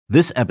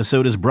This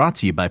episode is brought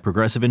to you by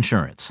Progressive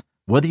Insurance.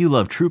 Whether you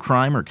love true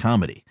crime or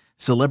comedy,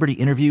 celebrity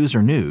interviews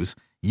or news,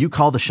 you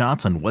call the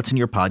shots on what's in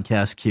your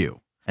podcast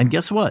queue. And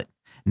guess what?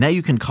 Now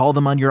you can call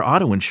them on your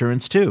auto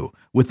insurance too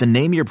with the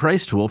Name Your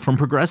Price tool from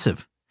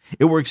Progressive.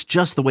 It works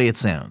just the way it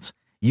sounds.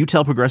 You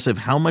tell Progressive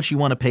how much you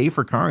want to pay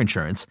for car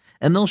insurance,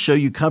 and they'll show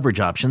you coverage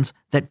options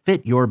that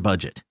fit your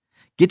budget.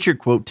 Get your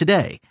quote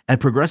today at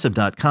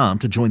Progressive.com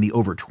to join the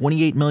over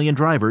 28 million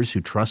drivers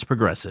who trust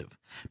Progressive.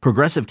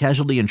 Progressive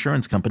Casualty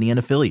Insurance Company and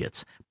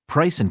Affiliates.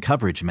 Price and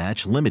coverage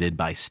match limited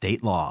by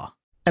state law.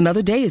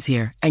 Another day is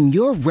here, and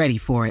you're ready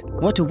for it.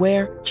 What to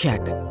wear?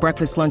 Check.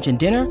 Breakfast, lunch, and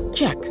dinner?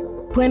 Check.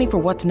 Planning for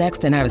what's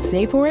next and how to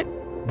save for it?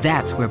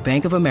 That's where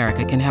Bank of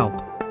America can help.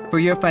 For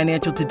your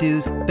financial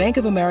to-dos, Bank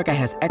of America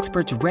has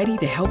experts ready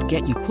to help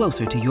get you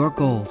closer to your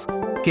goals.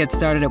 Get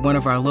started at one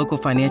of our local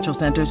financial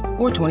centers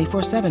or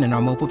 24/7 in our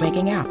mobile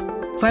banking app.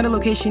 Find a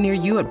location near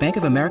you at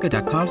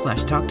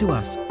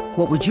bankofamerica.com/talktous.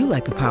 What would you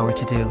like the power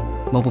to do?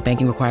 Mobile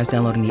banking requires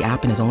downloading the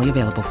app and is only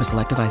available for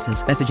select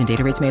devices. Message and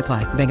data rates may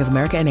apply. Bank of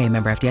America N.A.,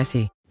 member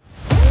FDIC.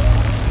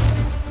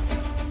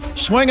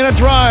 Swing and a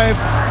drive.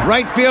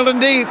 Right field and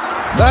deep.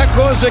 Back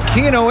goes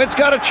Aquino. It's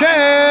got a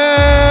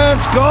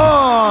chance.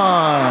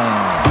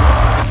 Gone.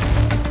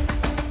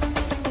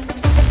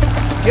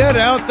 Get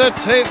out the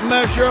tape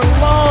measure.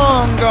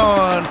 Long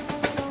gone.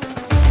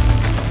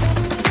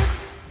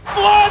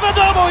 Fly the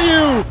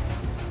W!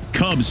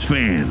 Cubs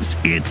fans,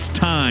 it's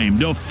time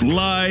to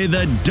fly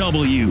the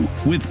W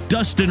with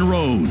Dustin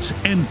Rhodes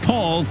and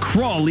Paul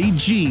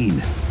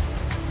Crawley-Jean.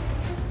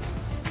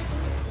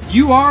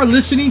 You are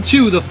listening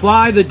to the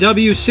Fly the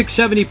W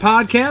 670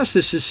 podcast.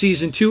 This is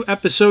season 2,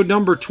 episode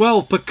number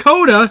 12.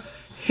 PECOTA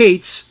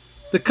hates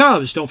the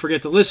Cubs. Don't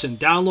forget to listen,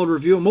 download,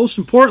 review, and most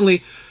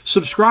importantly,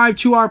 subscribe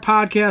to our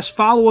podcast.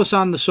 Follow us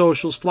on the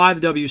socials, Fly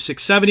the W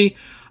 670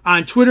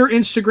 on Twitter,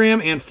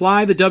 Instagram, and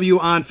Fly the W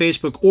on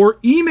Facebook, or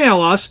email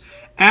us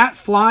at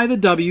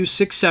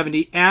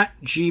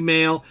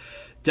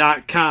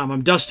flythew670@gmail.com.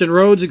 I'm Dustin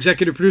Rhodes,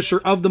 executive producer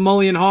of the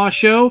Mully and Haw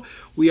Show.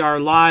 We are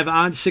live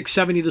on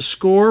 670 The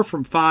Score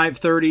from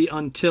 5:30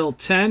 until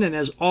 10, and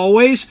as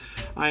always,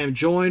 I am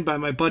joined by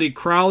my buddy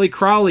Crowley.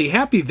 Crowley,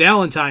 happy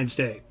Valentine's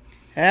Day.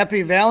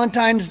 Happy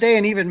Valentine's Day,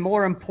 and even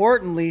more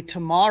importantly,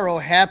 tomorrow,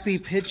 happy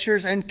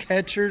pitchers and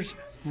catchers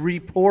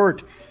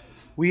report.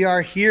 We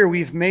are here.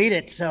 We've made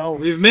it.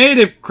 We've made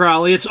it,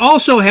 Crowley. It's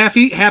also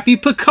happy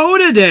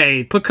PECOTA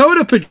Day.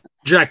 PECOTA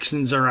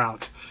projections are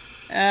out.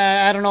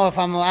 I don't know if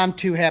I'm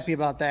too happy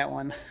about that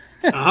one.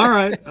 All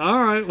right.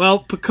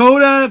 Well,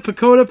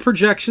 PECOTA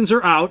projections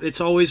are out. It's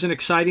always an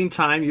exciting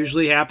time.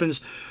 Usually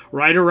happens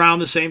right around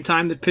the same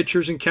time that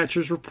pitchers and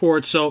catchers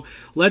report. So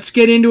let's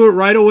get into it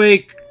right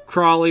away,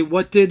 Crawley.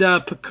 What did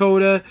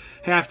PECOTA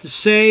have to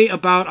say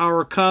about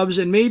our Cubs?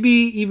 And maybe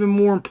even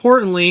more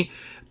importantly,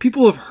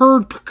 people have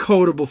heard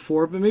PECOTA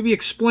before, but maybe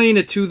explain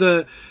it to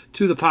the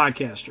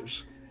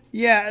podcasters.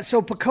 Yeah,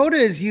 so PECOTA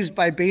is used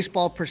by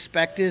Baseball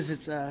Prospectus.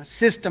 It's a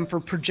system for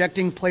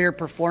projecting player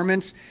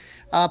performance.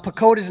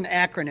 PECOTA is an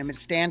acronym. It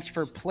stands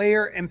for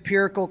Player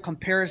Empirical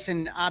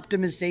Comparison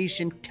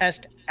Optimization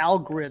Test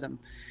Algorithm.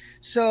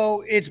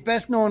 So it's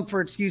best known for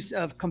its use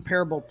of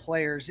comparable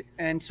players.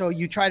 And so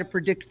you try to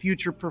predict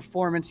future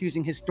performance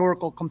using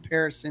historical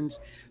comparisons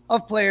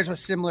of players with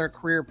similar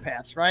career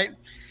paths, right?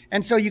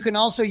 And so you can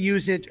also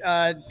use it.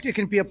 It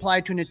can be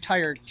applied to an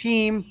entire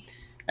team,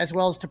 as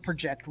well as to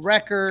project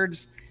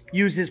records.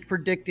 Uses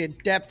predicted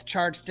depth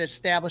charts to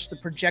establish the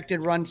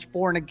projected runs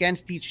for and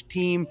against each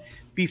team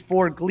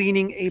before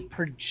gleaning a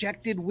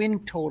projected win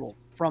total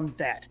from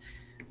that.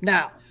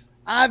 Now,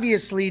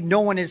 obviously, no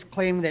one is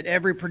claiming that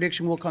every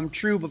prediction will come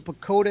true, but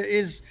PECOTA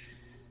is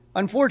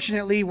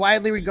unfortunately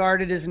widely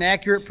regarded as an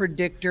accurate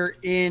predictor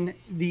in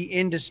the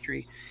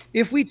industry.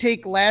 If we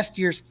take last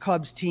year's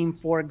Cubs team,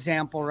 for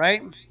example,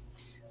 right?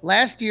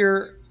 Last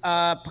year,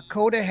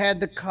 PECOTA had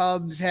the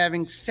Cubs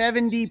having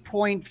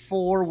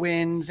 70.4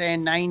 wins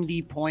and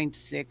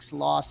 90.6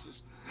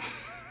 losses.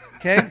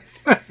 Okay?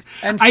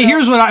 And so,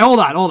 hold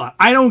on.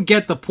 I don't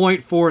get the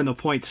 0.4 and the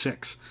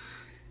 0.6.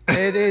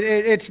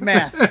 It's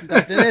math.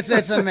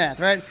 It's a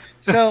math, right?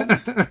 So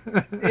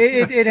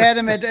it had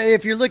him at,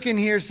 if you're looking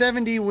here,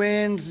 70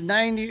 wins,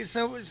 90.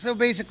 So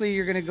basically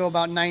you're going to go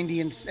about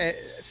 90 and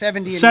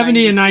 70 and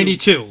 70 and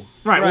 92.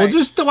 Right. Well,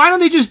 why don't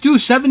they just do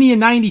 70 and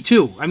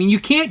 92? I mean, you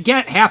can't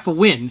get half a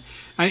win.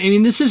 I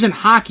mean, this isn't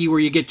hockey where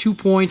you get 2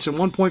 points and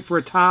 1 point for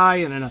a tie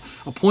and then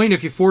a point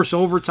if you force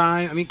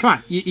overtime. I mean, come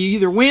on. You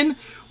either win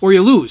or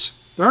you lose.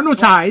 There are no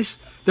ties.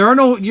 There are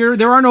no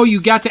you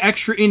got to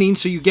extra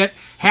innings, so you get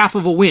half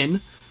of a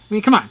win. I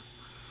mean, come on.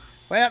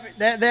 Well,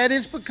 that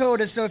is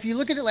PECOTA. So if you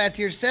look at it last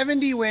year,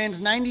 70 wins,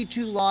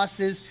 92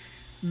 losses.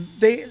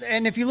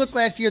 And if you look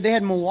last year, they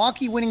had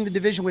Milwaukee winning the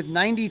division with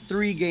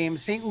 93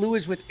 games, St.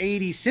 Louis with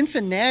 80,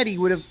 Cincinnati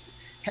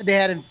they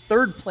had in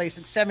third place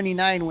at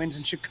 79 wins,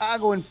 and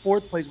Chicago in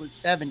fourth place with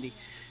 70.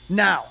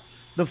 Now,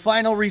 the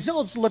final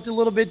results looked a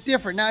little bit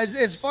different. Now,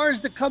 as far as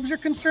the Cubs are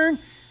concerned,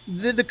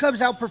 the Cubs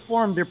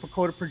outperformed their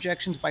PECOTA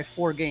projections by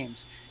 4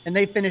 games, and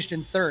they finished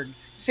in third.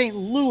 St.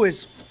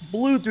 Louis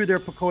blew through their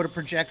PECOTA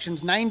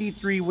projections,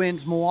 93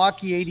 wins,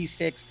 Milwaukee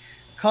 86,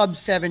 Cubs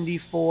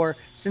 74,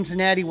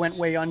 Cincinnati went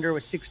way under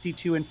with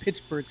 62, and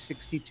Pittsburgh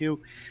 62.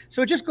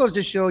 So it just goes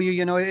to show you,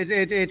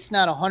 it's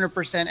not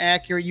 100%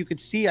 accurate. You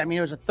could see, it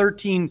was a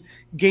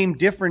 13-game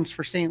difference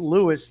for St.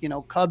 Louis,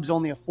 Cubs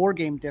only a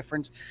 4-game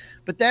difference.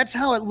 But that's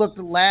how it looked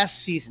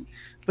last season.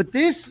 But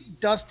this,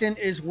 Dustin,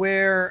 is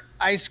where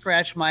I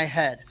scratch my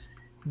head.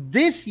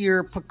 This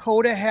year,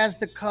 PECOTA has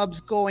the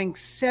Cubs going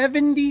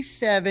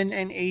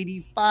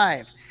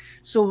 77-85.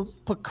 So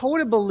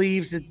PECOTA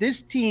believes that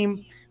this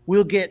team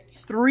will get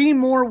 3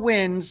 more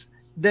wins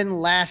than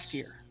last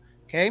year.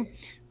 Okay.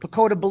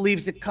 PECOTA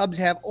believes the Cubs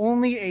have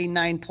only a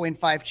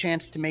 9.5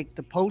 chance to make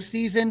the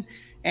postseason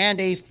and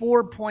a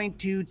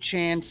 4.2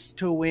 chance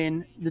to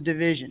win the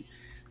division.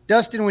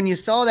 Dustin, when you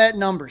saw that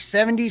number,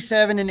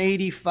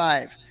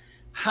 77-85,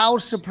 how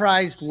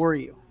surprised were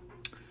you?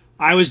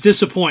 I was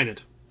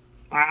disappointed.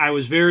 I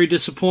was very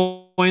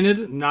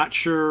disappointed. Not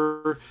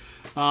sure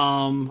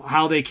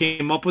how they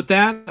came up with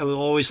that. I would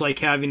always like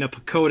having a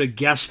PECOTA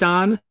guest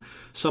on,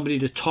 somebody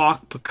to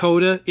talk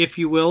PECOTA, if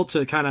you will,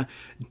 to kind of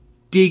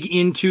dig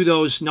into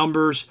those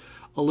numbers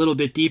a little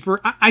bit deeper.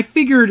 I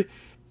figured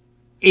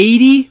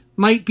 80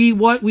 might be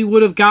what we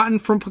would have gotten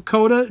from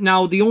PECOTA.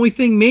 Now, the only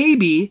thing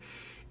maybe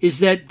is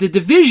that the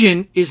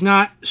division is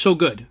not so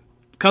good.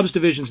 Cubs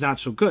division's not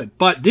so good.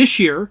 But this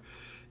year,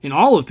 in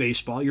all of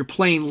baseball, you're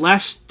playing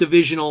less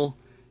divisional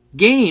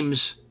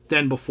games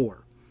than before.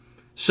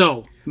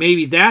 So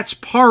maybe that's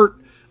part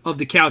of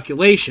the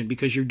calculation,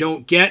 because you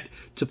don't get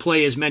to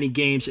play as many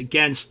games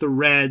against the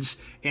Reds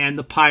and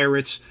the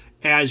Pirates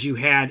as you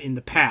had in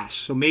the past.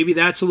 So maybe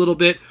that's a little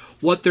bit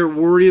what they're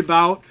worried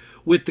about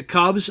with the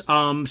Cubs.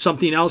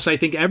 Something else I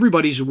think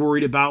everybody's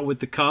worried about with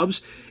the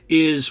Cubs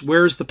is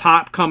where's the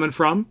pop coming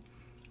from,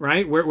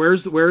 right?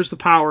 Where's the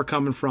power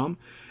coming from,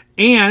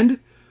 and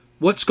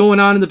what's going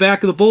on in the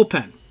back of the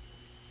bullpen.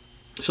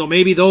 So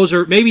maybe those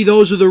are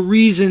the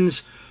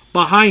reasons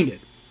behind it.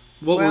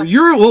 What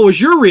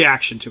was your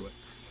reaction to it?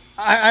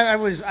 I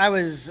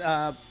was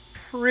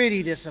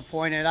pretty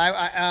disappointed.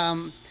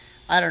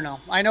 I don't know.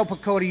 I know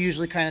PECOTA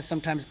usually kind of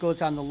sometimes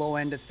goes on the low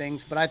end of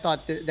things, but I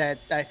thought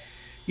that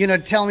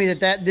tell me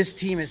that this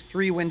team is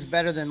 3 wins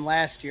better than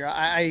last year.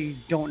 I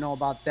don't know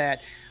about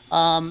that.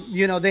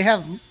 They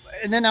have,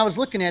 and then I was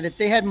looking at it,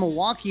 they had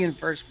Milwaukee in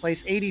first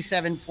place,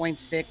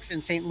 87.6,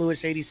 and St.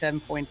 Louis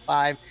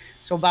 87.5,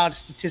 so about a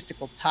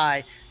statistical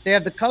tie. They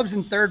have the Cubs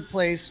in third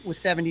place with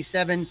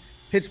 77,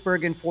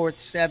 Pittsburgh in fourth,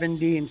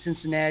 70, and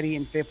Cincinnati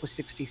in fifth with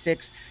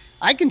 66.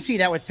 I can see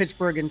that with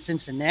Pittsburgh and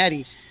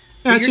Cincinnati.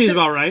 That seems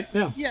about right,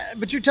 yeah. Yeah,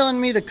 but you're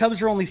telling me the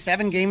Cubs are only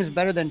 7 games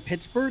better than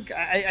Pittsburgh?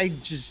 I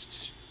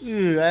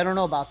don't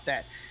know about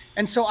that.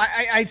 And so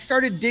I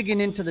started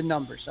digging into the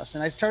numbers,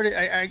 Dustin.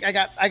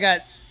 I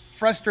got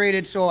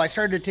frustrated, so I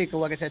started to take a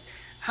look. I said,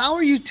 how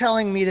are you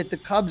telling me that the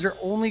Cubs are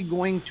only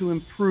going to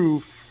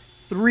improve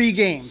 3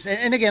 games?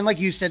 And again, like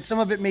you said, some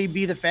of it may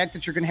be the fact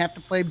that you're going to have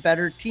to play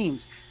better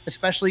teams,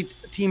 especially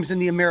teams in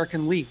the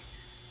American League.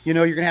 You're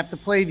going to have to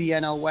play the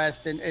NL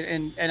West and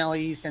NL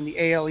East and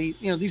the AL East.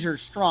 These are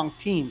strong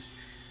teams.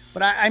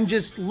 But I'm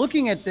just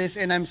looking at this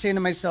and I'm saying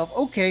to myself,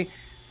 okay,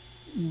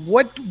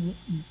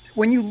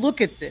 when you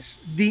look at this,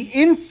 the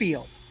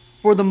infield,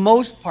 for the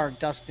most part,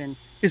 Dustin,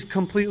 is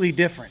completely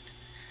different.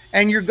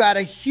 And you've got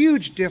a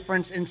huge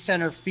difference in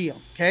center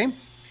field, okay?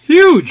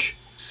 Huge.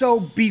 So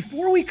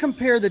before we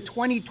compare the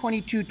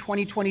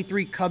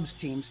 2022-2023 Cubs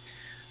teams,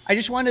 I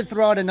just wanted to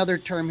throw out another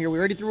term here. We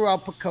already threw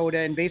out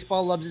PECOTA, and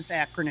baseball loves its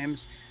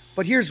acronyms.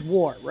 But here's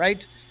WAR,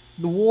 right?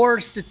 The WAR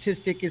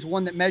statistic is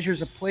one that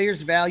measures a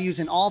player's values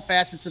in all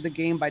facets of the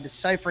game by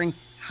deciphering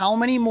how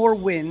many more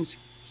wins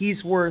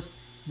he's worth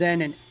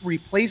than a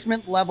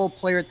replacement level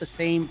player at the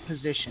same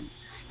position,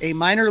 a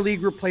minor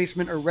league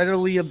replacement, or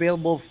readily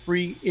available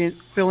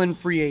fill-in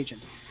free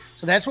agent.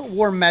 So that's what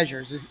WAR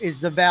measures is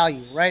the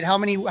value, right? How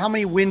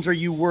many wins are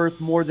you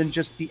worth more than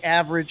just the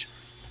average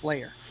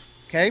player?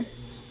 Okay.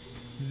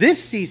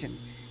 This season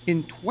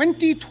in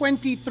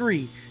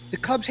 2023, the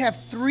Cubs have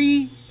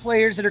 3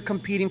 players that are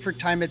competing for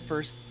time at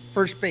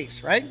first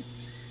base, right?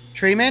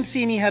 Trey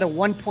Mancini had a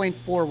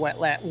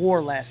 1.4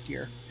 WAR last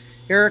year.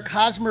 Eric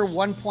Hosmer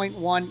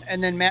 1.1,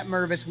 and then Matt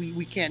Mervis,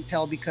 we can't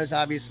tell because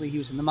obviously he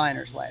was in the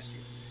minors last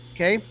year.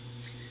 Okay.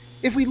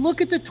 If we look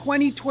at the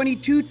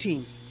 2022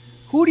 team,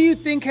 who do you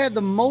think had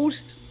the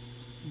most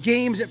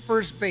games at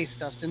first base,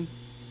 Dustin?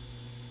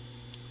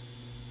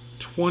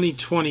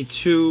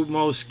 2022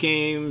 most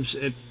games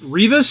at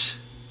Rivas?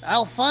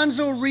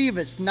 Alfonso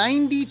Rivas,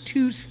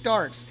 92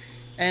 starts,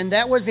 and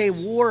that was a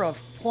WAR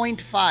of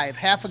 0.5,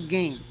 half a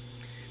game.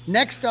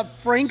 Next up,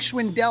 Frank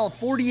Schwindel,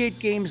 48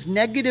 games,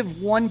 negative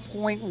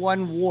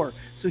 1.1 WAR.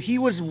 So he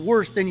was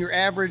worse than your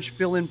average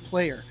fill-in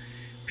player.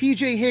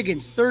 PJ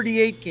Higgins,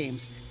 38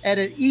 games, at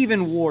an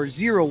even WAR,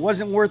 0.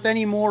 Wasn't worth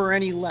any more or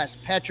any less.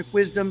 Patrick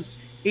Wisdom's,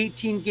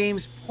 18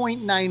 games,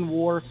 0.9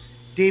 WAR.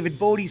 David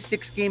Bodie,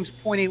 6 games,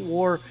 0.8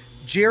 WAR.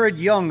 Jared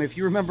Young, if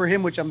you remember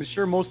him, which I'm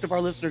sure most of our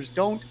listeners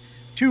don't,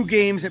 2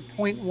 games at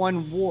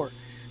 0.1 WAR.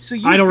 So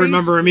I don't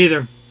remember him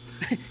either.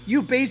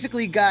 you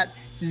basically got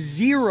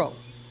zero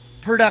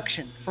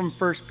production from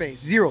first base.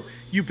 Zero.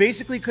 You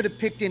basically could have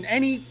picked in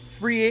any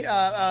free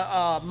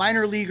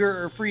minor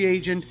leaguer or free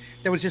agent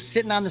that was just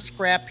sitting on the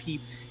scrap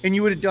heap, and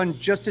you would have done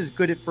just as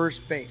good at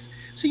first base.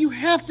 So you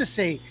have to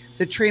say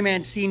that Trey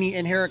Mancini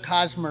and Eric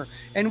Hosmer,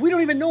 and we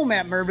don't even know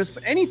Matt Mervis,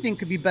 but anything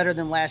could be better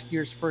than last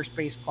year's first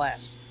base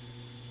class.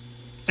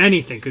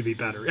 Anything could be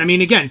better. I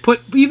mean, again,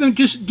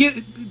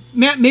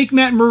 make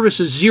Matt Mervis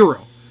a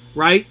 0,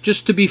 right?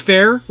 Just to be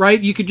fair,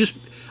 right? You could just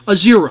a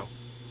 0,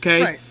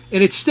 okay? Right.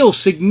 And it's still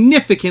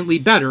significantly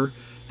better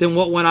than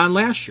what went on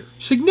last year.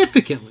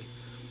 Significantly.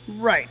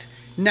 Right.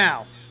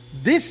 Now,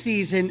 this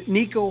season,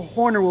 Nico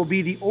Horner will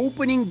be the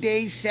opening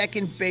day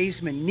second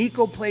baseman.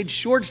 Nico played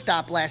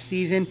shortstop last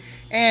season,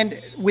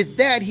 and with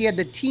that, he had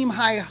the team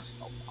high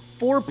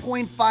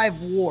 4.5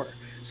 WAR.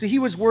 So he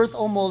was worth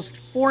almost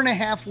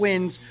 4.5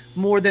 wins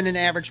more than an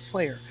average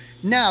player.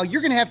 Now,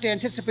 you're going to have to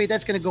anticipate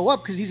that's going to go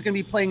up because he's going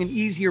to be playing an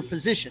easier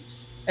position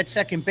at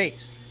second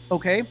base.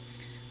 Okay?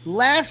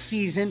 Last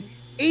season,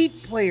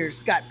 8 players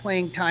got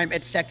playing time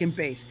at second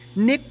base.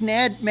 Nick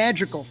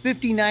Madrigal,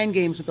 59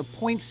 games with a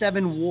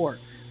 .7 WAR.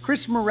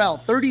 Chris Morrell,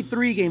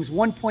 33 games,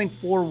 1.4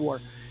 WAR.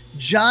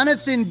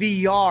 Jonathan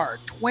Villar,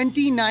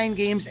 29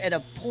 games at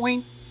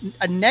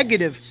a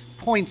negative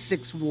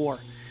 .6 WAR.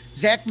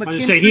 Zach McKinstry. I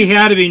was say he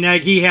had to be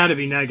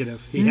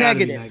negative.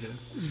 Negative.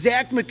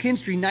 Zach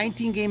McKinstry,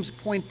 19 games,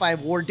 .5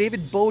 WAR.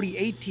 David Bodie,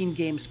 18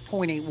 games,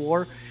 .8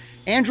 WAR.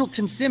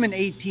 Andrelton Simmons,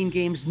 18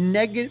 games,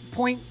 negative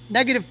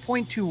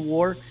 .2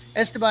 WAR.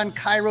 Esteban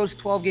Kairos,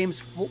 12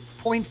 games,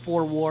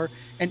 .4 WAR.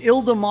 And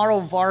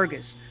Ildemaro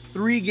Vargas,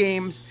 3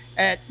 games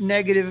at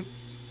negative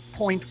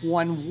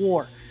 .1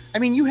 WAR. I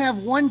mean, you have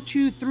 1,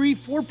 2, 3,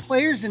 4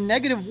 players in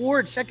negative WAR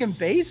at second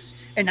base,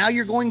 and now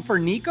you're going for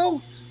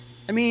Nico?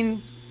 I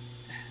mean,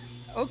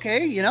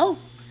 okay, you know?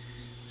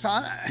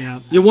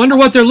 Yeah. You wonder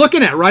what they're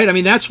looking at, right? I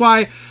mean, that's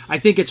why I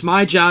think it's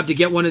my job to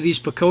get one of these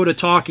PECOTA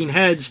talking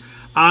heads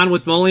on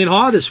with Mully and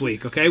Haw this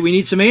week, okay? We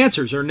need some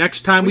answers. Or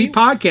next time we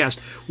podcast,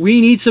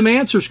 we need some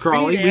answers,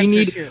 Crawley.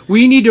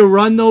 We need to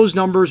run those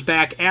numbers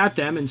back at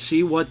them and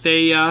see what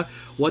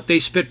they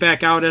spit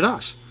back out at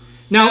us.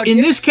 Now,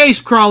 in this case,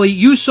 Crawley,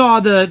 you saw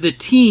the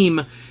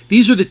team.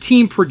 These are the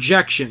team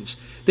projections.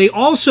 They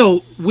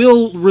also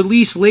will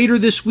release later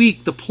this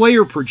week the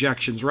player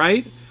projections,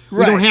 right?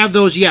 We don't have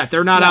those yet.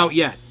 They're not out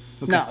yet.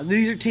 Okay. No,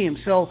 these are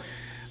teams. So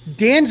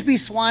Dansby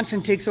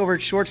Swanson takes over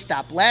at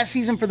shortstop. Last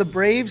season for the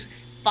Braves,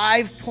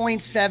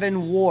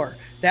 5.7 WAR.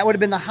 That would have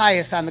been the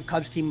highest on the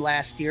Cubs team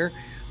last year.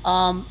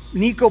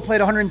 Nico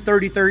played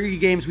 130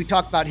 games. We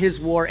talked about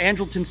his WAR.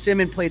 Andrelton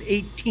Simmons played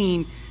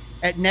 18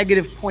 at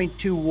negative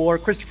 .2 WAR.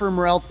 Christopher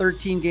Morrell,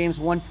 13 games,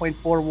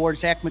 1.4 WAR.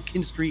 Zach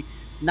McKinstry,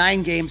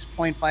 9 games,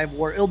 .5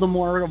 WAR.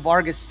 Ildemaro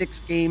Vargas, 6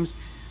 games,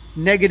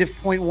 negative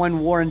 .1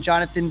 WAR. And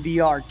Jonathan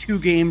Villar, 2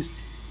 games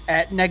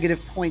at negative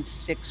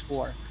 .6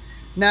 WAR.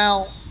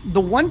 Now,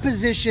 the one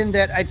position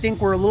that I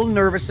think we're a little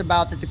nervous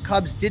about that the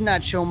Cubs did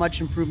not show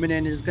much improvement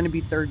in is going to be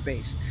third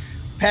base.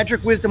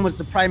 Patrick Wisdom was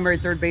the primary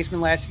third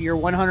baseman last year,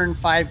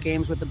 105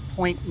 games with a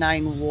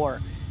 .9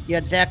 WAR. You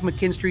had Zach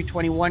McKinstry,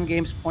 21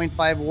 games,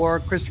 .5 WAR.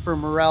 Christopher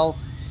Morrell,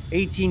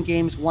 18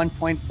 games,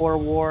 1.4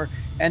 WAR.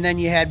 And then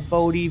you had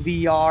Bodie,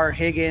 VR,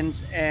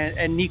 Higgins,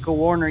 and Nico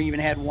Warner even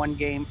had 1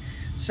 game.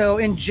 So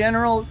in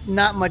general,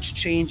 not much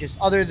changes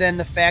other than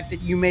the fact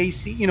that you may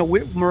see,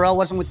 Morrell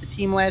wasn't with the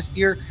team last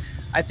year.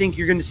 I think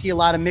you're going to see a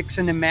lot of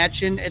mixing and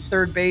matching at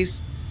third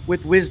base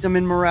with Wisdom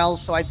and Morrell.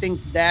 So I think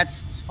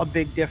that's a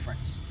big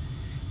difference.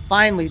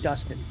 Finally,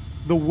 Dustin,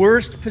 the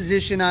worst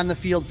position on the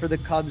field for the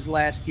Cubs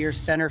last year,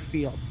 center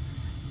field.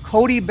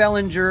 Cody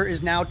Bellinger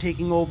is now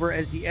taking over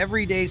as the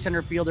everyday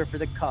center fielder for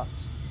the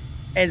Cubs.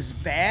 As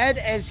bad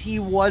as he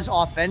was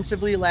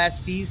offensively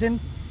last season,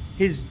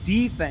 his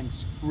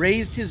defense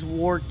raised his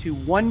WAR to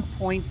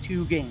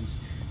 1.2 games.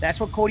 That's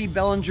what Cody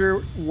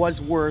Bellinger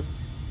was worth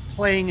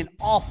playing an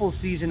awful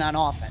season on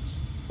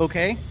offense,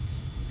 okay?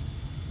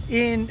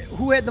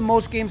 Who had the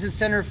most games in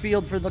center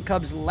field for the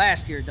Cubs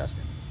last year,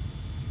 Dustin?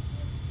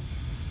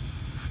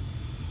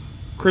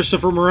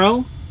 Christopher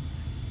Morrell?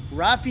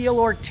 Rafael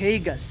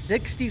Ortega,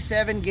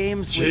 67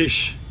 games with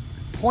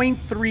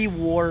 .3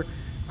 WAR.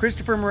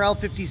 Christopher Morrell,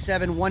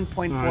 57,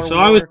 1.4 so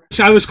WAR.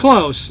 I was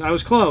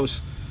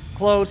close.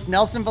 Close.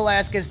 Nelson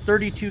Velasquez,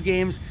 32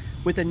 games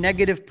with a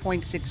negative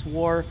 .6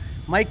 WAR.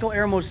 Michael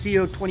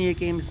Hermosillo, 28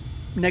 games,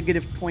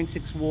 negative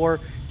 .6 WAR.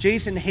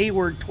 Jason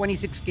Hayward,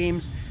 26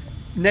 games,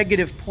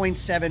 negative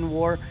 .7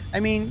 WAR. I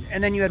mean,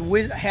 and then you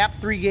had Hap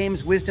 3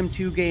 games, Wisdom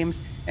 2 games,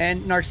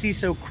 and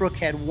Narciso Crook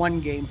had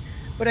 1 game.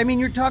 But I mean,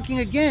 you're talking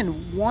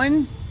again,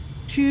 1,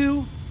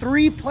 2,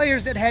 3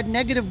 players that had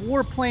negative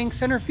WAR playing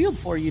center field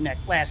for you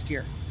last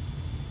year.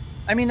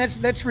 I mean,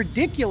 that's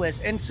ridiculous.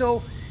 And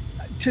so,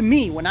 to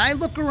me, when I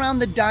look around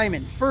the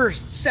diamond,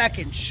 first,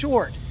 second,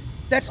 short,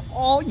 that's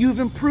all you've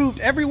improved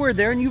everywhere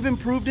there, and you've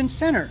improved in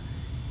center.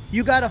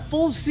 You got a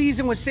full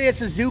season with Seiya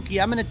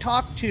Suzuki. I'm going to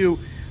talk to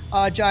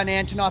John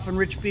Antonoff and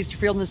Rich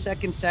Peasterfield in the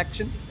second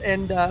section,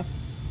 and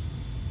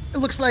it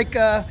looks like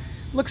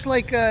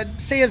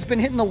Seiya's been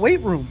hitting the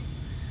weight room.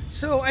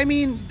 So I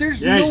mean,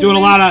 there's he's doing a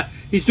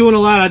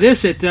lot of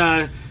this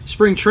at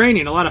spring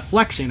training, a lot of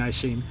flexing. I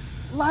seen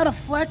a lot of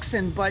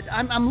flexing, but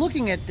I'm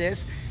looking at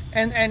this,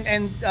 and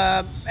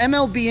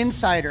MLB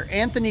Insider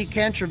Anthony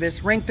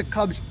Cantravis ranked the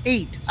Cubs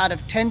 8 out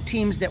of 10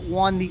 teams that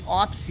won the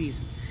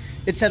offseason.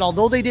 It said,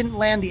 although they didn't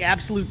land the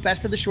absolute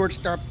best of the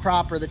shortstop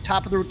crop or the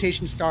top of the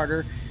rotation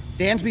starter,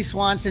 Dansby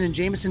Swanson and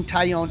Jameson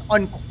Taillon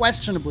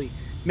unquestionably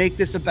make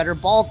this a better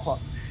ball club.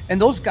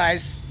 And those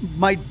guys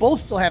might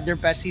both still have their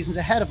best seasons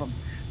ahead of them.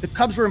 The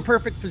Cubs were in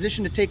perfect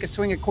position to take a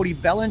swing at Cody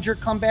Bellinger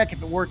comeback.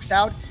 If it works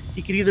out,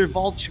 he could either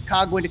vault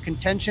Chicago into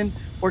contention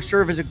or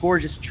serve as a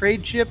gorgeous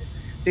trade chip.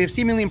 They have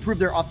seemingly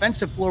improved their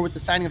offensive floor with the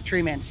signing of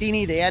Trey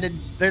Mancini. They added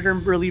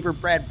veteran reliever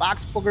Brad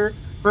Boxberger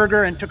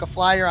and took a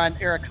flyer on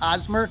Eric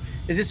Hosmer.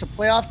 Is this a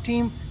playoff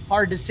team?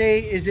 Hard to say.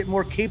 Is it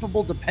more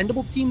capable,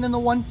 dependable team than the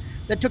one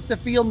that took the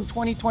field in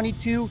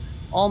 2022?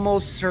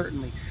 Almost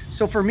certainly.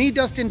 So for me,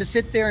 Dustin, to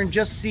sit there and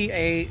just see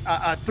a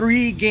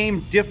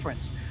 3-game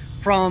difference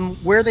from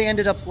where they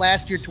ended up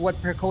last year to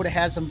what PECOTA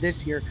has them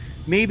this year,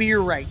 maybe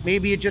you're right.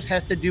 Maybe it just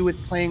has to do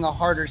with playing a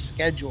harder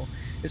schedule.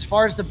 As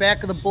far as the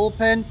back of the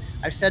bullpen,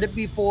 I've said it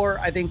before,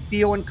 I think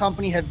Theo and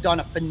company have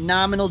done a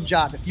phenomenal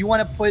job. If you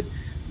want to put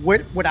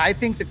what I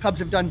think the Cubs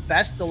have done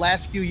best the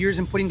last few years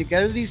in putting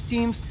together these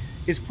teams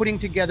is putting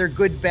together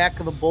good back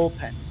of the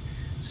bullpens.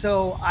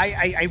 So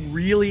I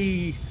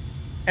really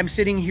am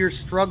sitting here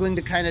struggling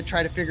to kind of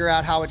try to figure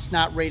out how it's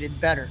not rated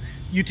better.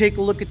 You take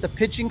a look at the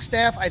pitching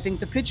staff. I think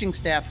the pitching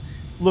staff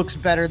looks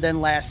better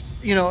than last.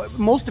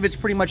 Most of it's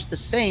pretty much the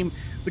same,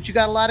 but you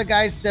got a lot of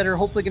guys that are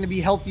hopefully going to be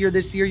healthier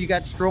this year. You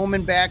got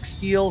Stroman back,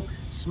 Steele,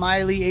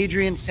 Smiley,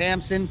 Adrian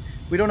Sampson.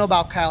 We don't know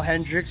about Kyle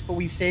Hendricks, but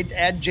we said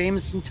add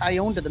Jameson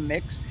Taillon to the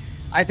mix.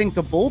 I think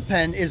the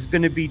bullpen is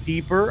going to be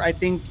deeper. I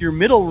think your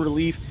middle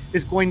relief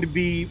is going to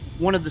be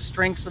one of the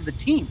strengths of the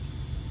team.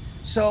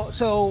 So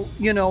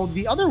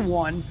the other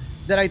one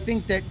that I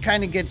think that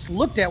kind of gets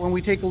looked at when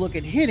we take a look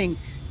at hitting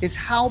is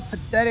how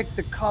pathetic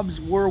the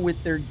Cubs were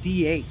with their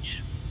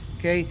DH.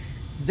 Okay,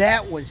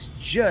 that was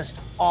just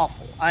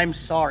awful. I'm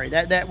sorry.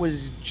 That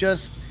was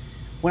just,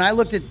 when I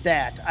looked at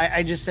that,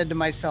 I just said to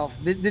myself,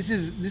 this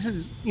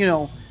is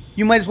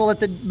you might as well let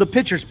the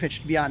pitchers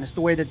pitch, to be honest,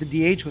 the way that the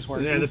DH was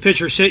working. Yeah, the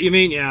pitchers sit, you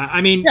mean? Yeah.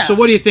 I mean, yeah. So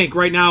what do you think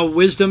right now?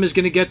 Wisdom is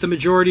going to get the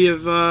majority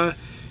of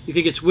you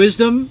think it's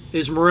Wisdom?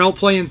 Is Morel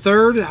playing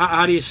third?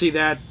 How do you see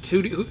that?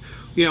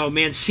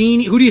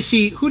 Mancini, who do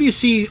you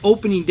see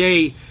opening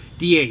day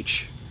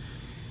DH?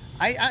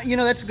 I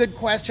that's a good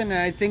question,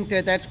 and I think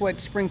that's what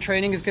spring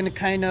training is going to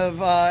kind of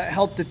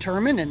help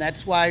determine, and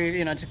that's why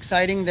it's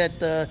exciting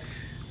that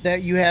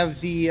you have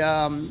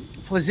the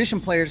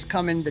position players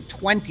come in the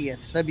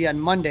 20th, so that'd be on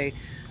Monday.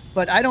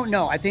 But I don't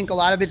know. I think a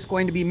lot of it's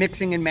going to be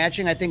mixing and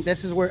matching. I think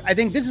this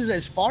is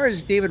as far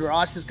as David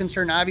Ross is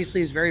concerned.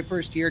 Obviously, his very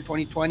first year,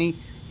 2020,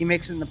 he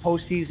makes it in the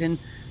postseason.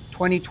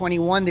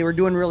 2021, they were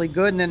doing really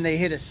good, and then they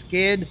hit a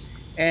skid.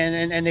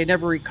 And they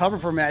never recovered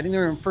from it. I think they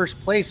were in first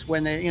place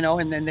when they,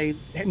 and then they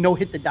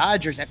no-hit the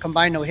Dodgers, that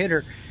combined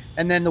no-hitter,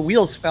 and then the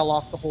wheels fell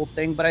off the whole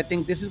thing. But I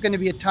think this is going to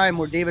be a time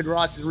where David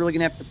Ross is really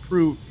going to have to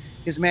prove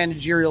his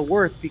managerial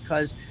worth,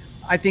 because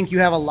I think you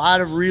have a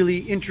lot of really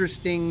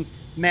interesting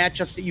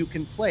matchups that you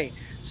can play.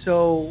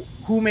 So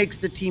who makes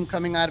the team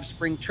coming out of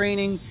spring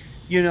training?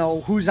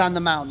 Who's on the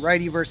mound,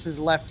 righty versus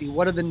lefty?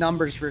 What are the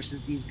numbers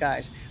versus these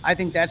guys? I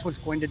think that's what's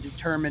going to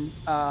determine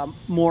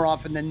more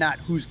often than not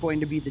who's going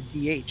to be the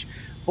DH.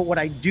 But what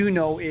I do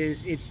know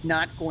is it's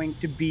not going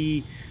to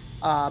be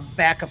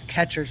backup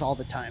catchers all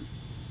the time.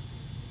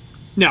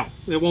 No,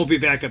 it won't be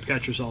backup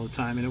catchers all the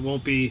time, and it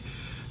won't be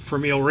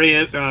Framil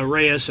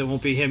Reyes. It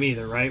won't be him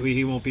either, right?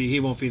 He won't be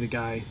the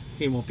guy.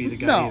 He won't be the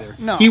guy either.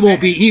 No, he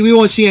won't be. We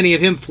won't see any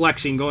of him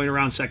flexing going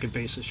around second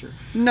base this year.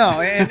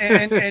 No,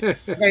 and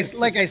guys,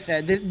 like I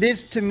said,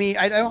 this to me,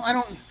 I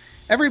don't.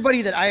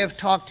 Everybody that I have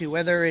talked to,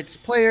 whether it's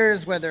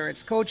players, whether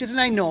it's coaches, and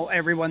I know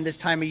everyone this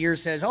time of year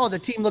says, "Oh, the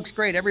team looks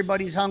great.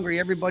 Everybody's hungry.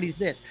 Everybody's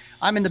this.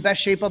 I'm in the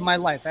best shape of my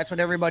life." That's what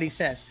everybody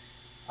says.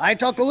 I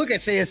took a look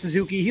at Seiya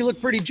Suzuki. He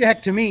looked pretty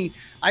jacked to me.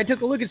 I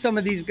took a look at some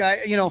of these guys.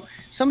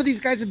 Some of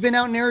these guys have been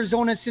out in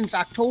Arizona since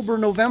October,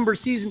 November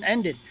season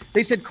ended.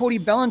 They said Cody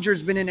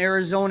Bellinger's been in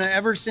Arizona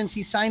ever since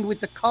he signed with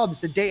the Cubs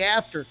the day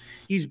after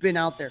he's been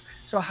out there.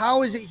 So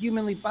how is it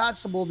humanly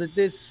possible that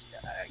this,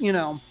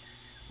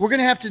 we're going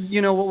to have to,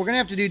 what we're going to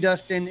have to do,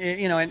 Dustin,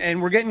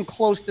 and we're getting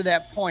close to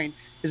that point,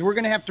 is we're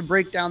going to have to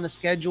break down the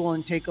schedule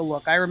and take a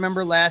look. I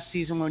remember last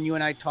season when you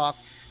and I talked,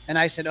 and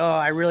I said,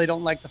 I really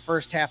don't like the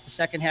first half. The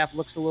second half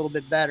looks a little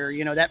bit better.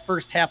 That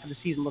first half of the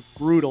season looked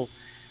brutal.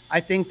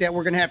 I think that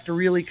we're going to have to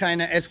really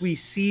kind of, as we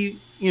see,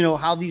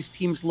 how these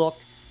teams look,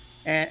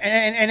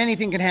 and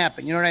anything can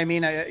happen. You know what I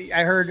mean?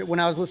 I heard when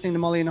I was listening to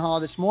Mullion Hall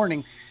this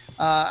morning,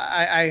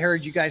 I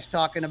heard you guys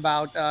talking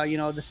about,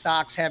 the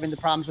Sox having the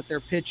problems with their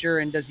pitcher,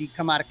 and does he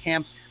come out of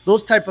camp?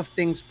 Those type of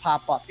things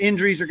pop up.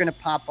 Injuries are going to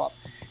pop up,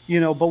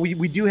 but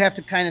we do have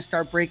to kind of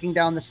start breaking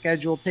down the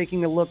schedule,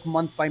 taking a look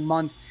month by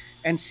month,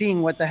 and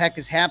seeing what the heck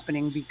is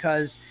happening,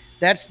 because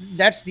That's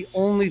the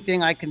only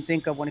thing I can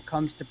think of when it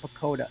comes to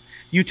PECOTA.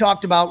 You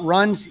talked about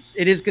runs.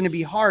 It is going to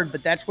be hard,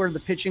 but that's where the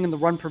pitching and the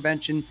run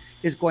prevention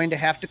is going to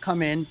have to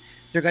come in.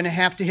 They're going to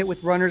have to hit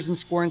with runners in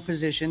scoring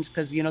positions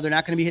because they're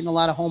not going to be hitting a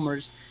lot of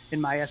homers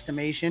in my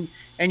estimation.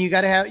 And you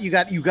got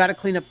to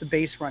clean up the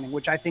base running,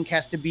 which I think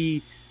has to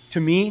be, to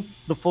me,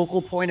 the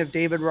focal point of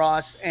David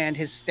Ross and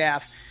his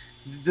staff.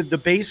 The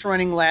base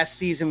running last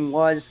season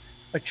was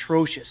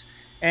atrocious.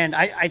 And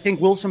I think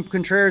Wilson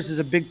Contreras is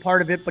a big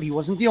part of it, but he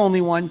wasn't the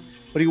only one,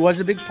 but he was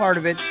a big part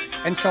of it.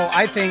 And so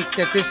I think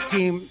that this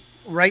team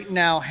right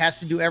now has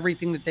to do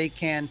everything that they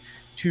can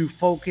to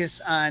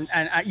focus on,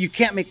 and you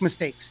can't make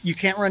mistakes. You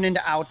can't run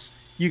into outs.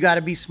 You got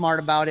to be smart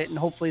about it. And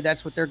hopefully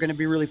that's what they're going to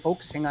be really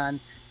focusing on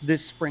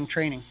this spring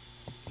training.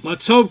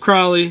 Let's hope,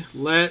 Crowley.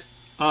 Let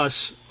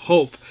us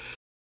hope.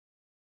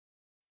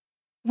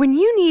 When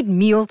you need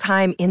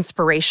mealtime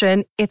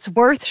inspiration, it's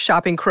worth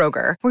shopping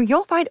Kroger, where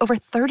you'll find over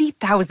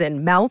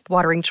 30,000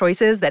 mouth-watering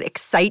choices that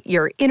excite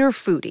your inner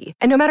foodie.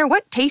 And no matter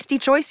what tasty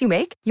choice you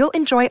make, you'll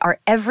enjoy our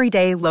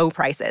everyday low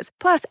prices,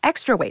 plus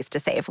extra ways to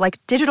save,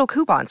 like digital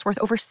coupons worth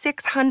over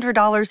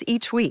 $600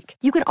 each week.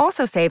 You can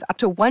also save up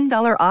to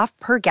 $1 off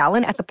per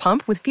gallon at the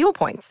pump with fuel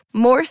points.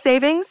 More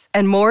savings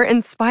and more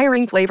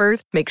inspiring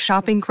flavors make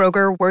shopping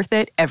Kroger worth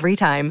it every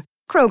time.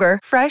 Kroger,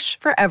 fresh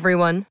for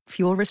everyone.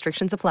 Fuel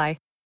restrictions apply.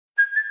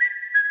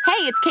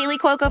 Hey, it's Kaylee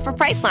Cuoco for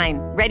Priceline.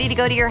 Ready to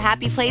go to your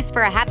happy place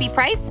for a happy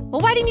price? Well,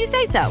 why didn't you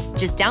say so?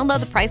 Just download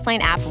the Priceline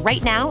app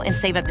right now and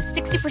save up to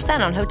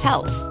 60% on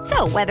hotels.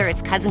 So whether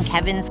it's Cousin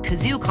Kevin's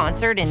Kazoo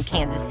Concert in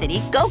Kansas City,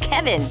 go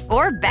Kevin,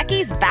 or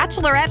Becky's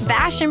Bachelorette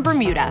Bash in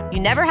Bermuda, you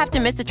never have to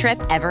miss a trip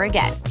ever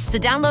again. So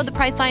download the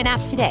Priceline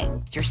app today.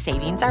 Your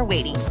savings are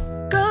waiting.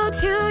 Go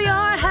to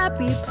your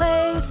happy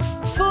place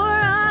for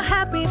a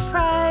happy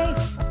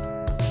price.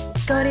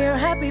 Go to your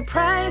happy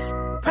price,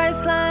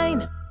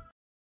 Priceline.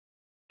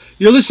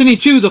 You're listening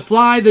to the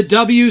Fly the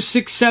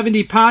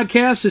W670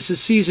 podcast. This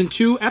is season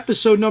 2,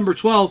 episode number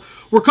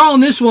 12. We're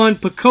calling this one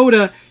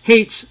PECOTA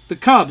Hates the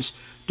Cubs.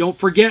 Don't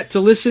forget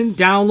to listen,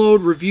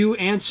 download, review,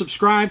 and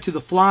subscribe to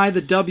the Fly the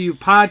W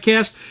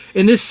podcast.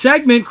 In this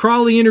segment,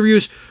 Crawley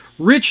interviews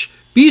Rich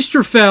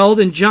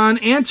Biesterfeld and John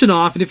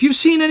Antonoff. And if you've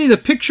seen any of the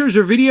pictures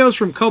or videos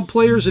from Cub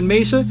players in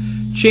Mesa,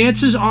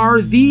 chances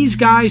are these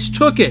guys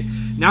took it.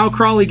 Now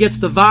Crawley gets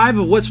the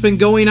vibe of what's been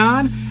going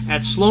on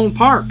at Sloan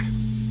Park.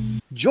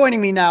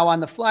 Joining me now on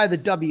the Fly the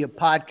W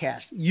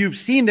podcast, you've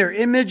seen their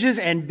images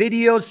and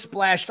videos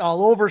splashed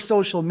all over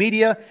social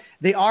media.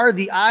 They are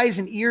the eyes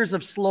and ears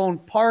of Sloan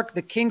Park,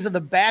 the kings of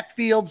the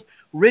backfields,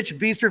 Rich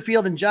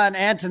Biesterfeld and John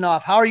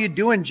Antonoff. How are you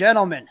doing,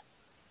 gentlemen?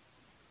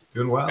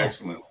 Doing well.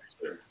 Excellent,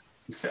 sir.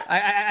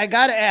 I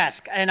got to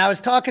ask, and I was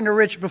talking to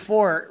Rich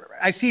before.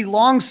 I see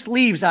long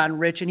sleeves on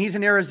Rich, and he's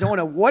in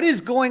Arizona. What is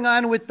going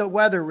on with the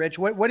weather, Rich?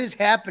 What is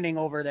happening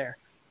over there?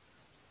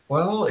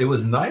 Well, it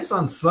was nice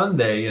on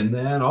Sunday, and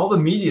then all the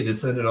media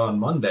descended on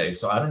Monday.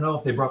 So I don't know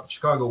if they brought the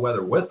Chicago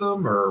weather with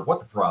them or what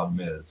the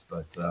problem is.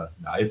 But no,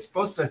 it's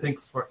supposed to, I think,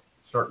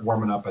 start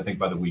warming up, I think,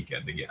 by the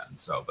weekend again.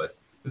 So, but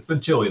it's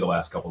been chilly the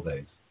last couple of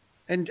days.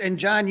 And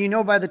John,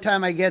 by the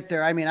time I get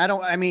there,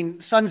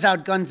 sun's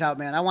out, guns out,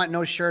 man. I want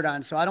no shirt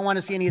on. So I don't want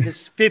to see any of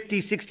this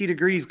 50, 60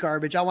 degrees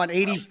garbage. I want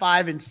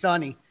 85 and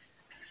sunny.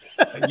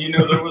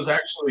 There was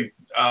actually,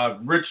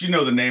 Rich,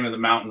 the name of the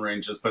mountain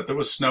ranges, but there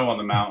was snow on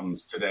the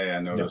mountains today.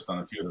 I noticed on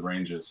a few of the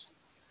ranges.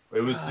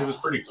 It was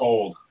pretty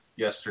cold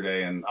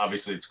yesterday, and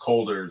obviously it's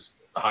colder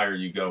the higher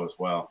you go as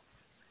well.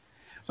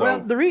 So,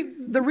 well, the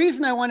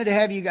reason I wanted to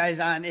have you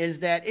guys on is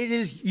that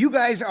you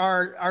guys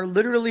are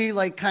literally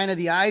like kind of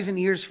the eyes and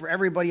ears for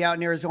everybody out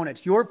in Arizona.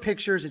 It's your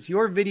pictures, it's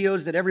your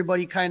videos that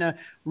everybody kind of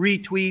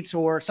retweets,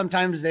 or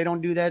sometimes they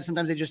don't do that.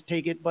 Sometimes they just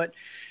take it. But,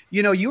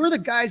 you are the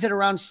guys that are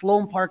around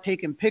Sloan Park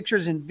taking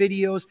pictures and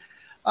videos.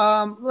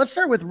 Let's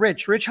start with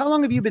Rich. Rich, how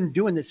long have you been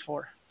doing this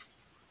for?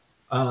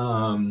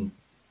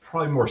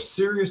 Probably more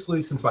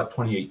seriously since about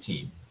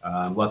 2018.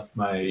 Left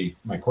my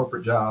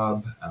corporate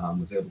job,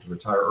 was able to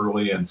retire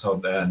early, and so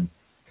then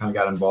kind of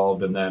got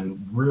involved, and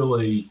then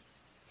really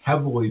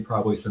heavily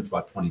probably since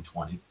about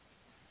 2020.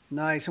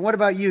 Nice. And what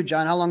about you,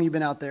 John? How long have you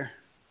been out there?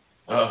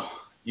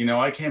 Oh,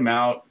 I came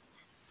out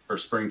for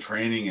spring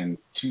training in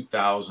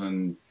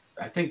 2000.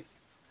 I think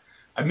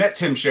I met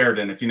Tim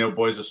Sheridan, if you know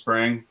Boys of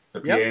Spring,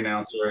 the PA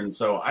announcer, and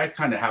so I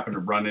kind of happened to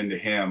run into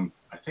him.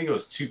 I think it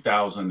was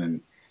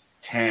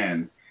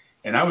 2010.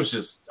 And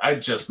I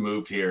just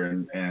moved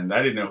here, and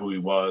I didn't know who he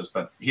was,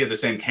 but he had the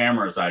same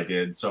camera as I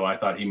did. So I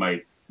thought he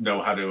might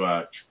know how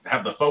to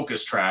have the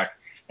focus track.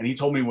 And he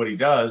told me what he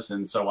does.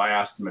 And so I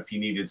asked him if he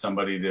needed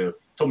somebody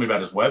told me about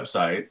his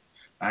website.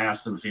 I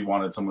asked him if he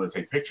wanted someone to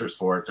take pictures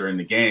for it during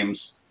the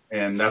games.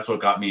 And that's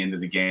what got me into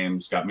the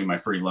games, got me my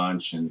free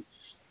lunch. And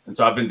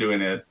so I've been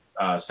doing it,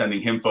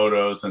 sending him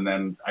photos. And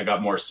then I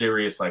got more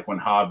serious, like when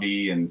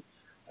Javi and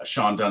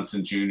Sean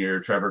Dunson Jr.,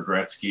 Trevor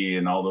Gretzky,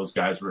 and all those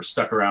guys were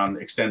stuck around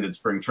extended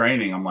spring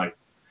training. I'm like,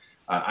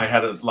 I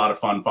had a lot of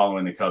fun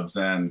following the Cubs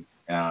then,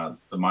 the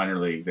minor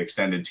league, the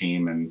extended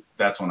team, and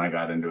that's when I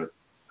got into it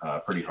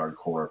pretty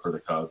hardcore for the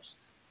Cubs.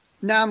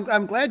 Now,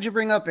 I'm glad you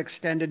bring up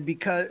extended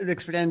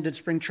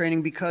spring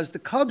training, because the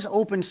Cubs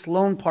opened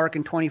Sloan Park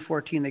in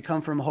 2014. They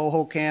come from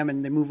Hohokam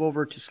and they move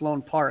over to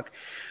Sloan Park.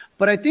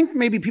 But I think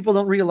maybe people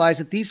don't realize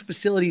that these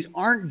facilities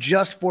aren't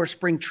just for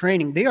spring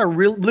training. They are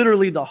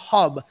literally the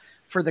hub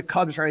for the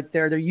Cubs right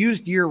there. They're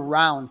used year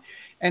round.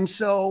 And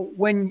so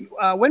when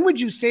would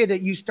you say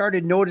that you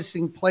started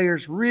noticing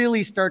players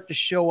really start to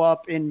show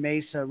up in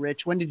Mesa,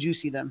 Rich? When did you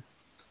see them?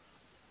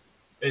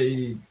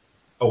 A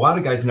lot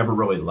of guys never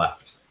really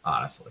left,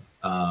 honestly,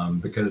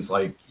 because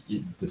like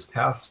this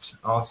past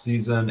off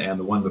season and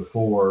the one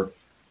before,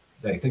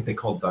 I think they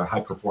called the high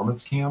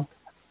performance camp,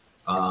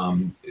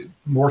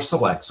 more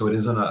select. So it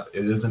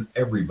isn't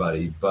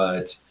everybody,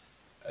 but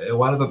a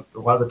lot of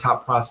the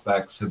top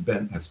prospects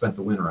have spent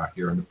the winter out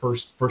here. And the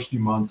first few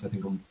months, I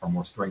think, are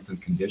more strength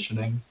and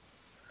conditioning,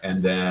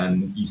 and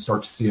then you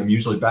start to see them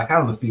usually back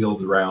out on the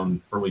field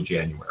around early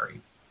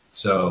January.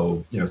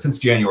 So since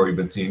January, we've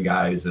been seeing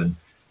guys and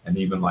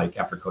even like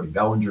after Cody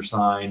Bellinger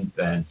signed,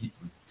 then we've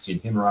seen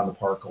him around the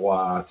park a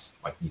lot.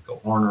 Like Nico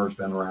Horner's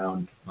been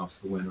around most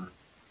of the winter.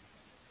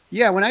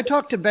 Yeah, when I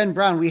talked to Ben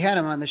Brown, we had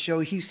him on the show.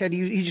 He said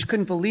he just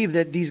couldn't believe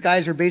that these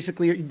guys are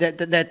basically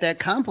that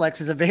complex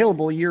is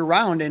available year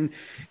round. And,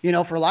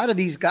 for a lot of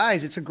these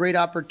guys, it's a great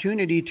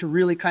opportunity to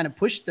really kind of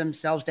push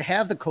themselves, to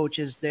have the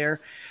coaches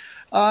there.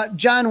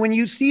 John, when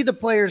you see the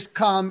players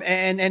come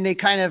and they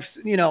kind of,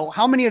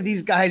 how many of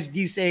these guys do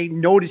you say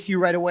notice you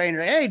right away and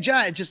you're like, hey,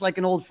 John, it's just like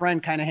an old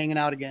friend kind of hanging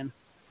out again?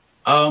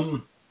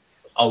 A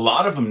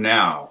lot of them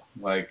now,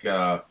 like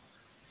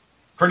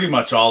pretty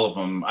much all of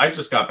them. I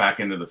just got back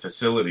into the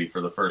facility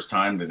for the first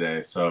time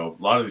today. So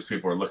a lot of these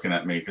people are looking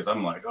at me because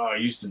I'm like, oh, I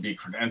used to be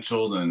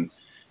credentialed.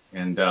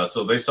 And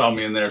so they saw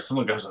me in there. Some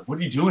of the guys were like, what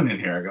are you doing in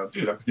here? I go,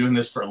 dude, I've been doing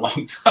this for a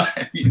long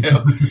time,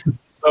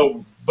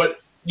 So, but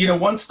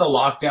once the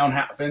lockdown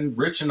happened,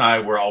 Rich and I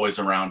were always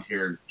around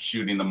here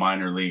shooting the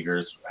minor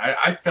leaguers.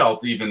 I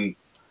felt even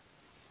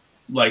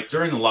like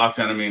during the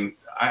lockdown,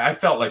 I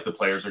felt like the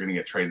players are going to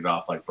get traded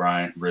off, like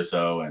Bryant,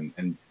 Rizzo, and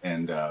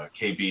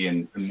KB.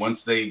 And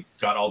once they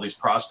got all these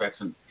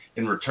prospects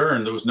in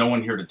return, there was no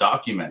one here to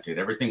document it.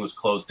 Everything was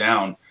closed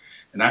down.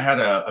 And I had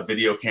a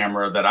video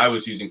camera that I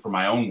was using for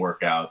my own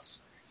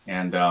workouts.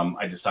 And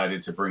I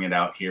decided to bring it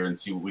out here and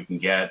see what we can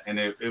get. And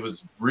it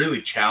was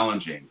really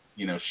challenging,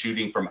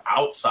 shooting from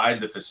outside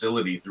the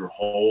facility through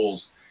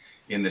holes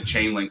in the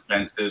chain link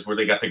fences where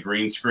they got the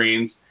green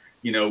screens.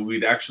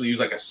 We'd actually use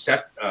like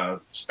a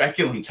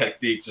speculum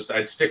technique. Just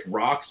I'd stick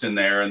rocks in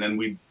there and then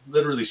we'd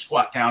literally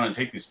squat down and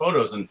take these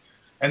photos.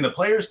 And the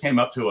players came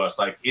up to us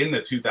like in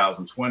the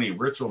 2020,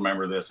 Rich will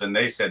remember this. And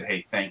they said,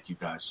 hey, thank you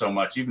guys so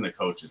much. Even the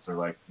coaches are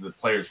like, the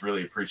players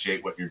really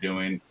appreciate what you're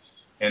doing.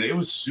 And it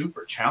was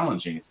super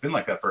challenging. It's been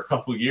like that for a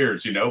couple of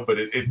years, but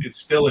it's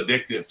still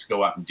addictive to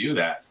go out and do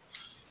that,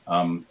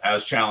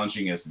 as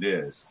challenging as it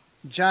is.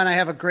 John, I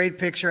have a great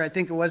picture. I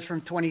think it was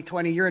from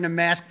 2020. You're in a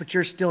mask, but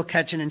you're still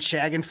catching and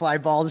shagging fly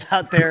balls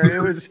out there.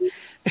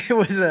 It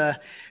was a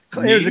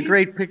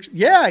great picture.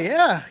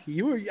 Yeah.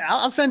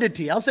 I'll send it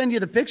to you. I'll send you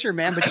the picture,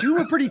 man. But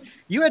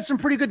you had some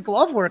pretty good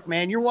glove work,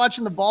 man. You're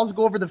watching the balls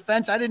go over the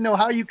fence. I didn't know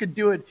how you could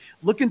do it,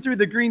 looking through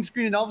the green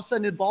screen, and all of a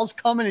sudden the ball's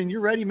coming and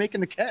you're ready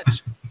making the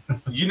catch.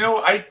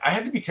 I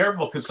had to be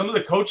careful because some of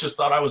the coaches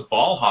thought I was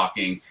ball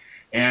hawking,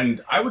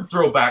 and I would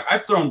throw back.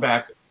 I've thrown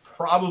back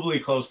probably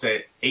close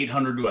to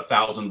 800 to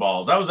 1,000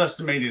 balls. I was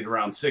estimated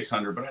around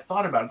 600, but I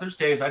thought about it. There's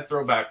days I'd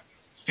throw back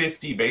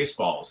 50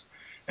 baseballs.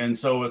 And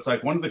so it's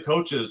like one of the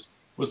coaches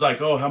was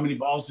like, oh, how many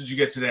balls did you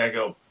get today? I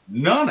go,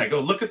 none. I go,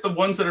 look at the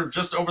ones that are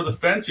just over the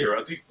fence here.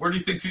 Where do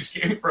you think these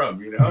came from?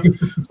 So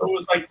it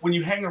was like when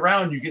you hang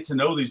around, you get to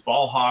know these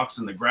ball hawks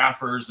and the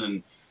graphers,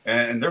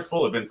 and they're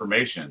full of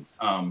information.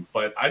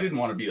 But I didn't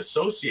want to be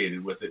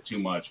associated with it too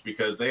much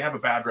because they have a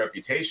bad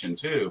reputation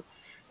too.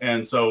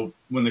 And so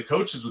when the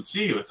coaches would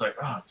see you, it's like,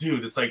 oh,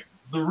 dude, it's like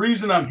the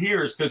reason I'm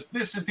here is because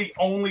this is the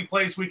only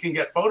place we can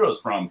get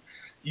photos from.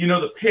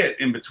 The pit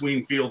in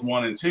between field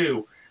 1 and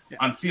 2. Yeah.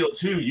 On field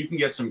 2, you can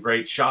get some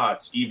great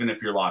shots, even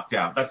if you're locked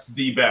out. That's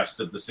the best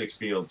of the 6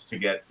 fields to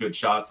get good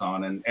shots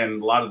on.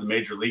 And a lot of the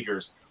major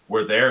leaguers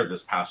were there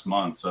this past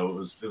month. So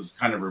it was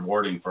kind of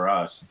rewarding for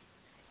us.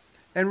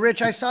 And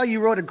Rich, I saw you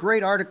wrote a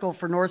great article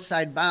for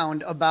Northside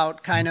Bound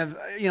about kind of,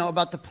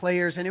 about the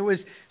players, and it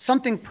was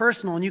something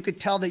personal, and you could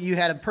tell that you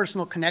had a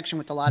personal connection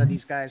with a lot of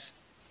these guys.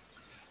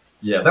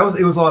 Yeah, it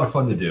was a lot of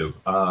fun to do.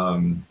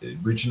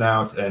 Reaching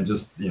out and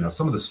just,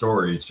 some of the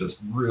stories just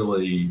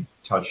really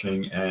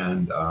touching.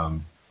 And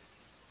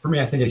for me,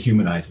 I think it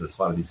humanizes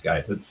a lot of these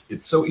guys.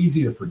 It's so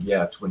easy to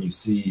forget when you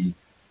see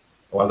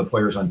a lot of the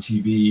players on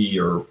TV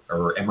or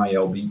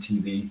MILB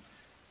TV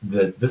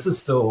that this is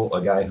still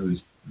a guy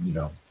who's,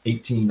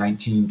 18,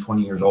 19,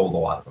 20 years old. A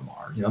lot of them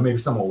are, maybe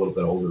some a little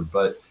bit older,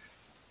 but,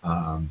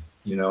 I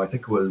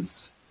think it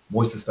was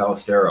Moises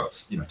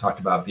Ballesteros, talked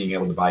about being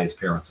able to buy his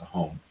parents a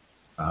home,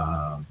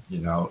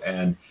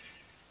 and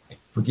I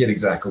forget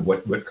exactly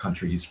what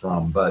country he's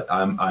from, but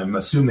I'm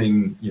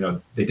assuming,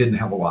 they didn't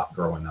have a lot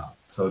growing up.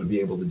 So to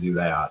be able to do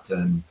that,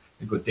 and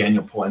think it was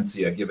Daniel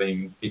Palencia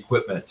giving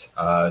equipment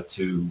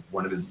to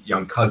one of his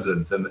young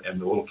cousins, and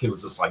the little kid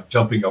was just like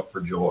jumping up for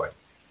joy.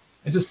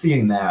 And just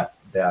seeing that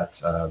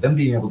them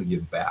being able to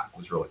give back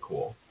was really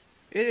cool.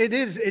 It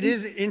is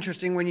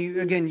interesting when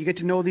you get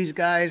to know these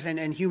guys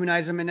and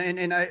humanize them.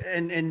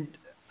 And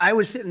I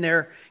was sitting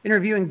there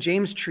interviewing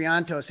James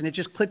Triantos, and it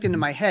just clicked into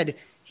my head.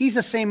 He's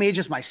the same age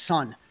as my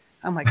son.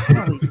 I'm like,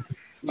 holy,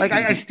 like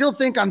I still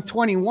think I'm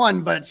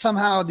 21, but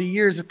somehow the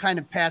years have kind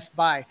of passed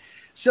by.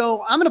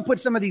 So I'm going to put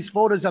some of these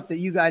photos up that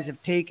you guys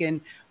have taken.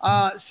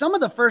 Some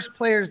of the first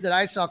players that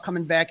I saw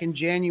coming back in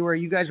January,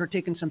 you guys were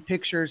taking some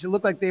pictures. It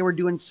looked like they were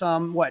doing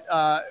some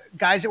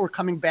guys that were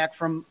coming back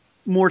from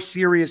more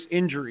serious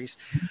injuries.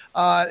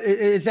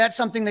 Is that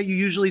something that you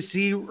usually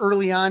see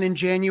early on in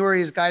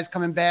January, as guys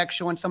coming back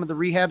showing some of the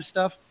rehab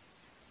stuff?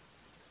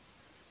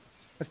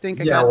 I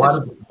think a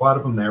lot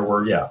of them there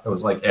were, it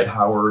was like Ed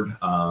Howard.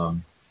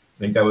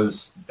 I think that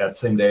was that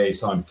same day I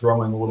saw him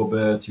throwing a little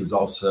bit. He was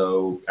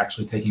also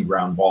actually taking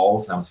ground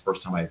balls. That was the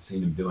first time I had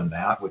seen him doing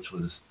that, which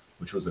was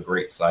a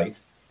great sight,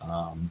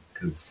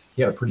 because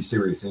he had a pretty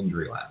serious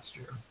injury last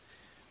year.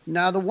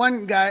 Now, the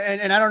one guy,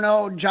 and I don't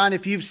know, John,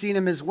 if you've seen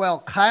him as well,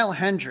 Kyle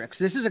Hendricks.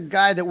 This is a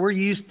guy that we're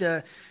used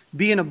to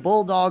being a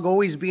Bulldog,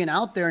 always being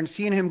out there, and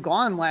seeing him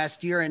gone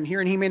last year and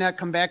hearing he may not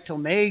come back till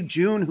May,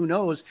 June, who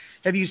knows.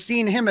 Have you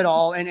seen him at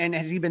all? And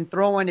has he been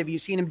throwing? Have you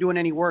seen him doing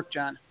any work,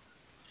 John?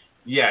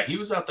 Yeah, he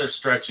was out there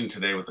stretching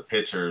today with the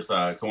pitchers,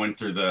 going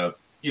through the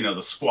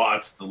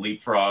squats, the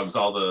leapfrogs,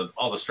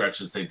 all the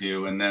stretches they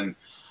do. And then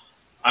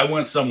I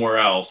went somewhere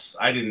else.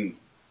 I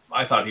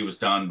thought he was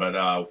done,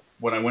 but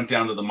when I went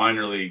down to the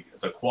minor league,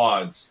 the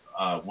quads,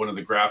 one of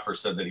the graphers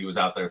said that he was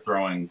out there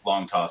throwing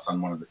long toss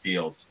on one of the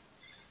fields.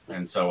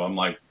 And so I'm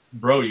like,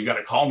 bro, you got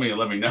to call me and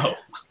let me know.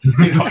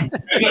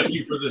 I know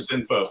you for this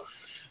info.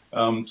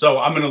 So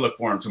I'm going to look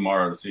for him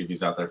tomorrow to see if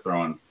he's out there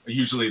throwing.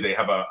 Usually they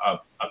have a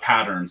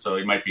pattern, so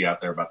he might be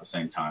out there about the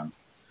same time.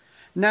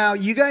 Now,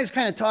 you guys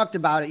kind of talked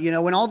about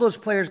it, when all those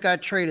players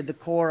got traded, the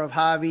core of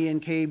Javi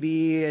and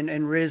KB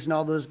and Riz and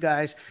all those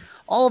guys,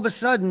 all of a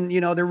sudden,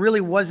 there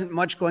really wasn't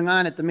much going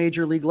on at the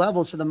major league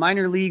level. So the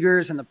minor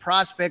leaguers and the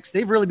prospects,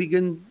 they've really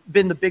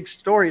been the big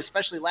story,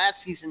 especially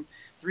last season.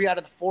 3 out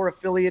of the 4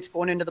 affiliates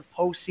going into the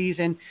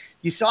postseason.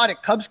 You saw it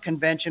at Cubs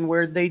convention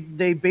where they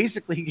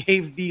basically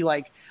gave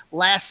the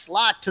last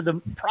slot to the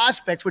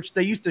prospects, which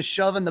they used to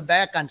shove in the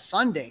back on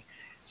Sunday.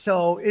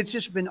 So it's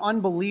just been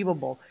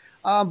unbelievable.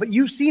 But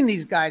you've seen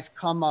these guys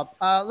come up.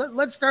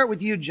 Let's start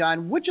with you,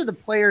 John. Which of the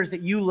players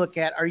that you look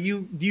at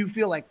do you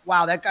feel like,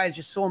 wow, that guy is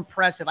just so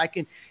impressive?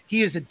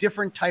 He is a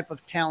different type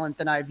of talent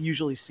than I've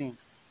usually seen.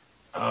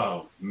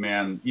 Oh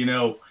man.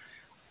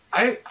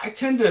 I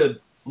tend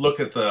to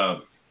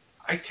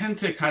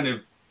kind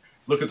of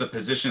look at the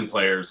position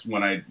players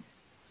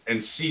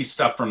and see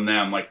stuff from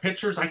them. Like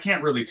pitchers, I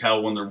can't really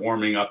tell when they're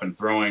warming up and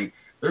throwing.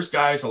 There's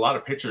guys, a lot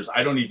of pitchers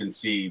I don't even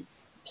see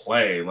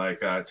play.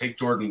 Like take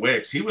Jordan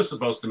Wicks. He was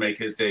supposed to make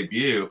his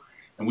debut,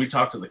 and we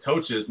talked to the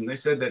coaches, and they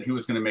said that he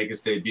was going to make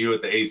his debut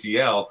at the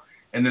AZL,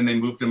 and then they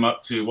moved him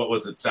up to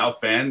South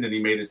Bend, and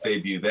he made his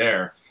debut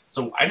there.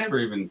 So I never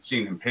even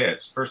seen him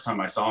pitch. First time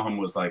I saw him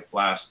was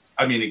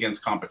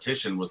against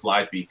competition was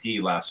live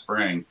BP last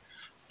spring.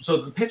 So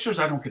the pitchers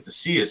I don't get to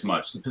see as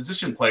much. The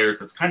position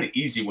players, it's kind of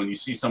easy when you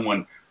see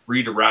someone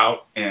read a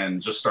route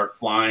and just start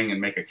flying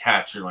and make a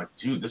catch. You're like,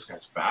 dude, this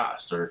guy's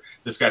fast, or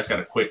this guy's got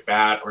a quick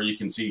bat, or you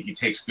can see he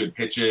takes good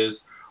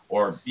pitches,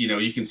 or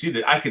you can see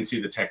that I can see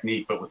the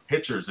technique. But with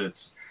pitchers,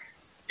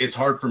 it's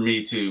hard for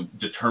me to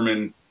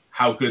determine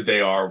how good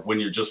they are when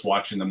you're just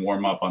watching them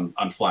warm up on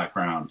flat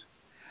ground.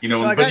 You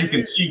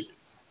can see.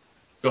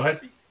 Go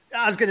ahead.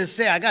 I was going to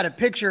say, I got a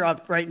picture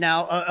up right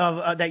now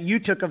of that you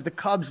took of the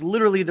Cubs,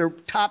 literally their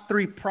top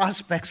 3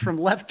 prospects from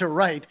left to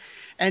right.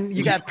 And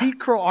you got Pete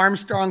Crow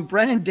Armstrong,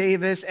 Brennan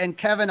Davis, and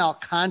Kevin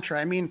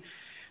Alcantara. I mean,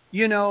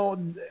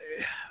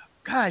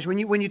 gosh, when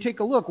you take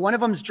a look, one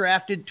of them's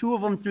drafted, 2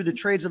 of them through the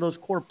trades of those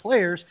core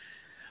players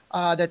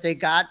that they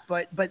got.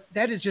 But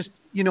that is just,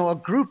 a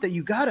group that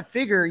you got to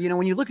figure,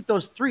 when you look at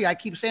those 3, I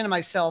keep saying to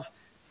myself,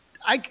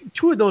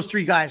 2 of those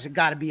 3 guys have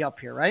got to be up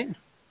here, right?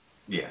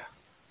 Yeah.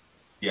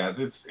 Yeah,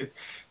 it's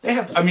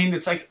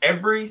like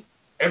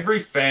every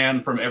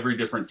fan from every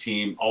different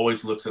team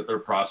always looks at their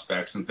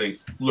prospects and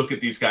thinks, look at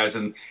these guys,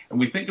 and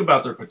we think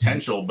about their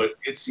potential, but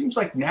it seems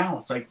like now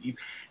it's like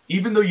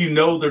even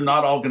though they're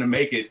not all going to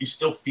make it, you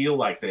still feel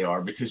like they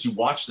are because you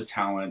watch the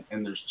talent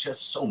and there's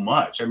just so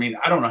much. I mean,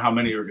 I don't know how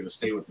many are going to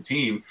stay with the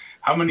team,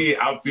 how many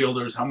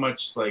outfielders, how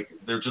much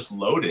they're just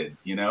loaded,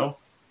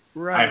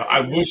 Right.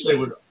 I wish they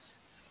would.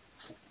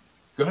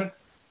 Go ahead.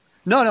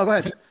 No, go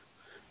ahead.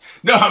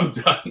 No, I'm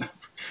done.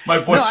 My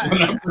voice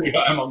went up pretty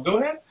high. Go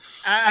ahead.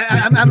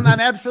 I'm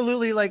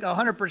absolutely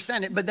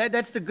 100%. But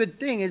that's the good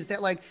thing is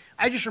that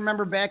I just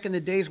remember back in the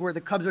days where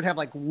the Cubs would have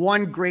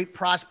one great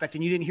prospect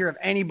and you didn't hear of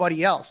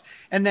anybody else.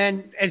 And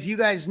then, as you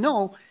guys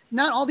know,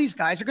 not all these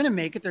guys are going to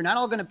make it. They're not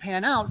all going to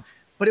pan out.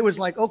 But it was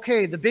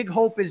okay, the big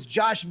hope is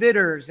Josh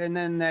Vitters, and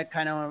then that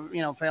kind of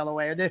fell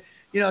away.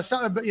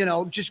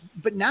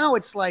 But now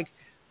it's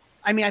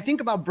I mean, I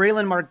think about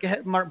Braylon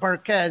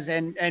Marquez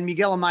and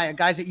Miguel Amaya,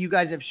 guys that you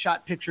guys have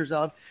shot pictures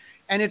of.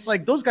 And it's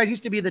like those guys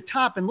used to be the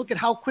top, and look at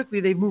how quickly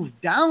they moved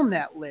down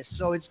that list.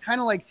 So it's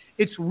kind of like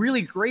it's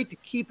really great to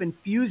keep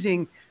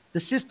infusing the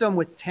system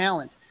with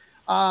talent.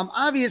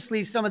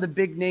 Obviously, some of the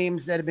big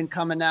names that have been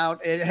coming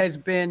out, it has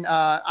been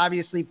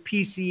obviously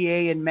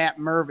PCA and Matt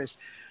Mervis.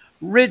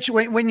 Rich,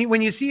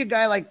 when you see a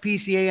guy like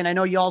PCA, and I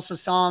know you also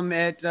saw him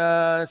at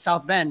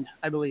South Bend,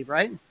 I believe,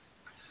 right?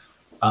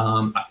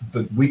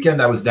 The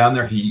weekend I was down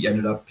there, he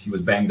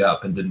was banged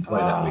up and didn't play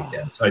that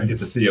weekend. So I didn't get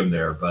to see him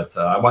there, but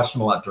I watched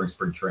him a lot during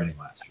spring training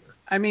last year.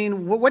 I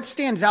mean, what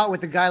stands out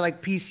with a guy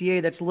like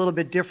PCA that's a little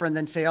bit different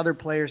than, say, other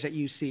players that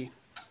you see?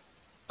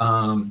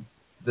 I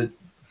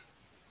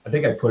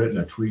think I put it in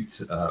a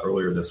tweet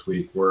earlier this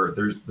week where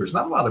there's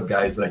not a lot of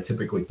guys that I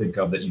typically think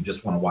of that you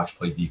just want to watch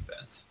play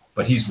defense,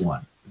 but he's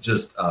one.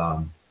 He's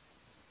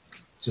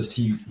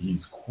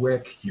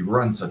quick. He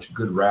runs such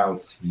good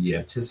routes. He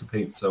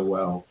anticipates so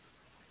well.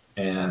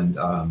 And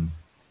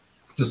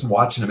just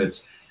watching him,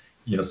 it's,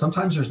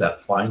 sometimes there's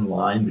that fine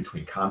line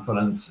between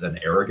confidence and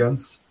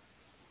arrogance.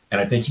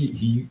 And I think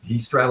he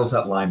straddles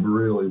that line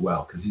really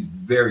well because he's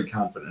very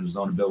confident in his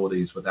own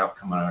abilities without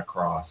coming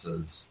across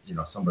as,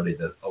 somebody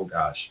that, oh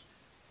gosh,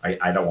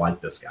 I don't like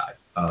this guy.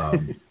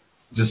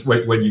 Just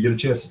when you get a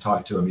chance to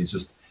talk to him,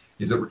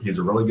 he's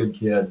a really good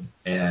kid.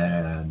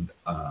 And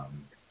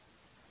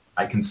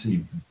I can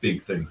see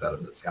big things out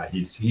of this guy.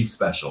 He's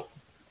special.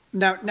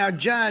 Now,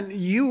 John,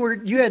 you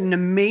had an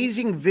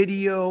amazing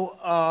video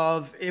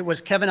of, it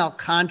was Kevin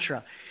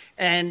Alcantara,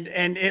 and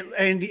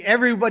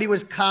everybody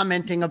was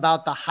commenting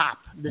about the hop,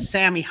 the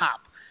Sammy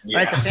hop,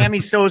 right? The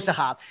Sammy Sosa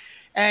hop.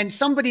 And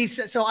somebody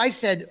said, so I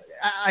said,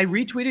 I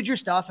retweeted your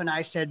stuff and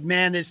I said,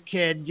 man, this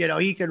kid,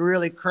 he could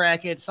really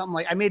crack it. Something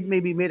like, I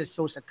maybe made a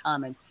Sosa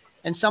comment,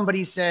 and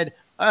somebody said,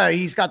 oh,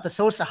 he's got the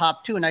Sosa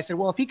hop too. And I said,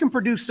 well, if he can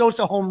produce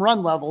Sosa home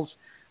run levels,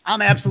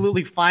 I'm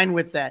absolutely fine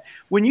with that.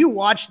 When you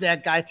watch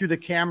that guy through the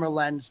camera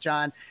lens,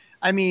 John,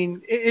 I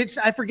mean,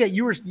 I forget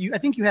I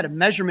think you had a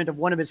measurement of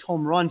one of his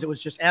home runs. It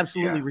was just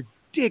absolutely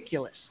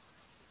ridiculous.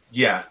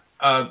 Yeah.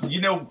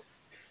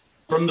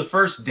 From the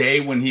first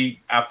day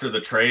after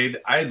the trade,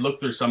 I had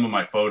looked through some of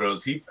my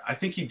photos. I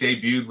think he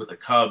debuted with the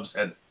Cubs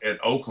at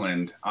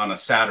Oakland on a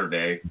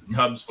Saturday. Mm-hmm.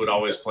 Cubs would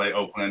always play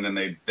Oakland,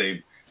 and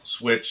they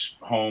switch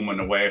home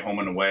and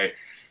away.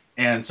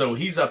 And so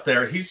he's up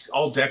there. He's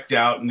all decked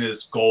out in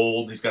his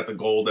gold. He's got the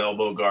gold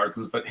elbow guards.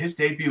 But his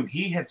debut,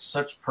 he had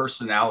such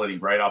personality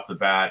right off the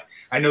bat.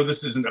 I know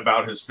this isn't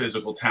about his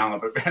physical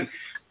talent, but man,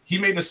 he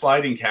made a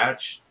sliding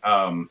catch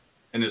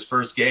in his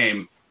first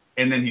game.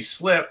 And then he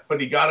slipped,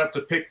 but he got up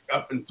to pick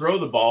up and throw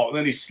the ball. And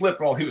then he slipped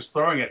while he was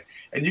throwing it.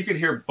 And you could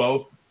hear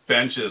both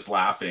benches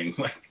laughing.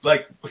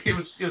 Like it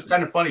was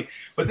kind of funny.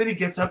 But then he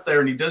gets up there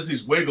and he does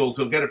these wiggles.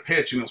 He'll get a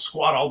pitch and he'll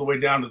squat all the way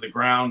down to the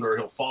ground, or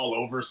he'll fall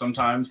over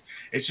sometimes.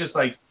 It's just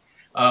like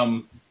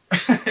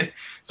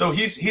so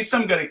he's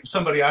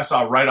somebody I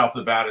saw right off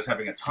the bat as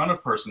having a ton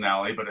of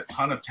personality, but a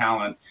ton of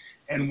talent.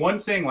 And one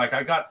thing, like,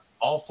 I got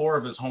all 4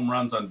 of his home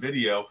runs on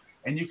video,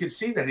 and you can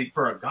see that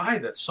for a guy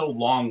that's so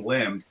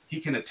long-limbed, he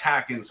can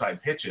attack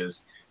inside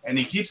pitches, and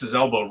he keeps his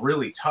elbow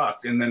really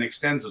tucked and then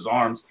extends his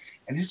arms,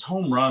 and his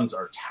home runs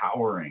are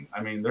towering.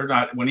 I mean, they're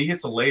not – when he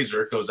hits a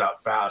laser, it goes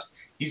out fast.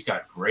 He's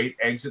got great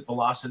exit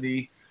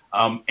velocity,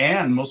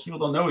 and most people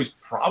don't know he's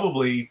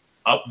probably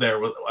up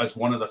there as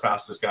one of the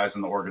fastest guys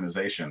in the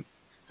organization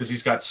because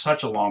he's got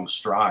such a long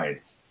stride.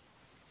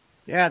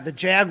 Yeah, the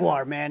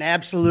Jaguar, man.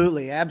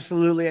 Absolutely.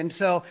 And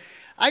so –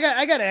 I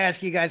got to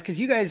ask you guys, because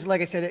you guys, like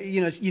I said,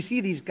 you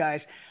see these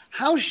guys.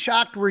 How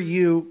shocked were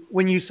you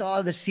when you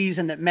saw the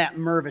season that Matt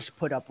Mervis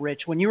put up,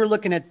 Rich? When you were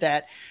looking at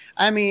that,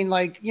 I mean,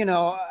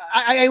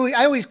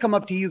 I always come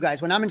up to you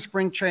guys when I'm in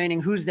spring training.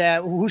 Who's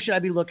that? Who should I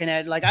be looking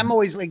at? Like, I'm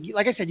always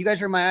like I said, you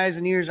guys are my eyes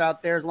and ears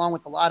out there, along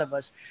with a lot of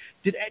us.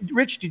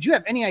 Rich, did you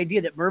have any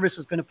idea that Mervis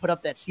was going to put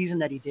up that season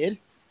that he did?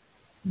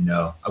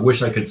 No, I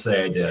wish I could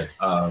say I did.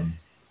 I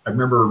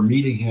remember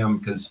meeting him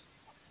because.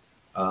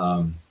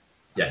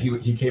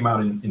 He came out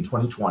in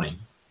 2020,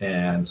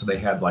 and so they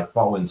had like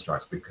fall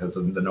instructs because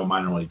of the no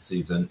minor league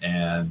season,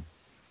 and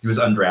he was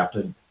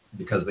undrafted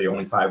because they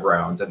only 5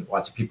 rounds, and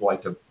lots of people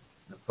like to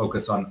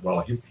focus on,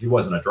 well, he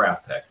wasn't a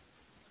draft pick.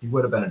 He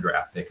would have been a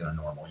draft pick in a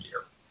normal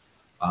year.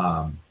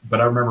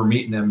 But I remember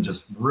meeting him,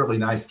 just really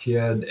nice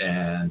kid,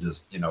 and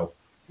just,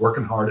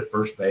 working hard at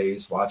first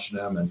base, watching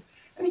him, and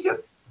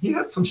he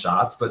had some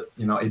shots, but,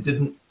 it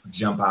didn't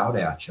jump out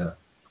at you.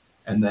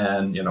 And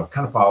then,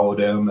 kind of followed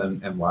him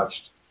and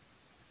watched.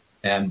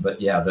 But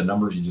the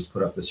numbers he just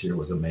put up this year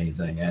was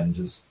amazing, and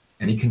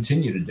he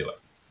continued to do it.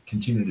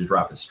 Continued to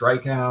drop his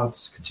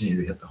strikeouts,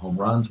 continued to hit the home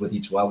runs with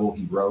each level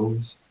he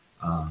rose.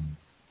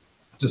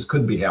 Just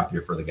couldn't be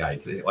happier for the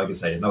guys. Like I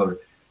say, another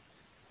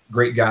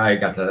great guy.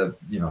 Got to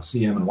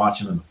see him and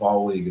watch him in the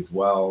fall league as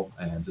well,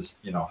 and just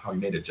how he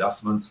made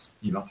adjustments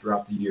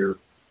throughout the year.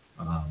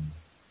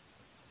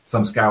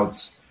 Some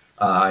scouts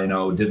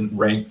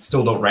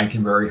still don't rank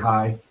him very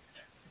high.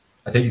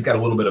 I think he's got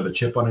a little bit of a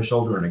chip on his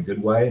shoulder in a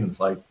good way. And it's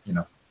like,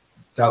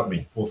 doubt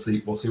me. We'll see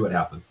what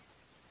happens.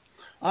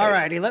 All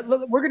righty,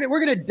 we're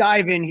gonna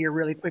dive in here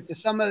really quick to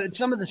some of the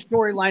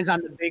storylines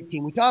on the big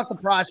team. We talked the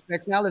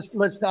prospects. Now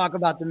let's talk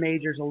about the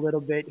majors a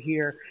little bit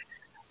here.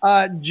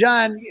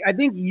 John, I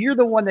think you're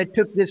the one that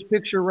took this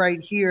picture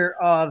right here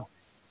of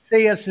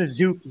Seiya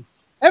Suzuki.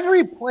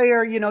 Every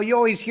player, you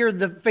always hear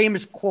the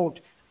famous quote,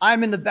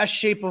 "I'm in the best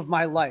shape of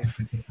my life."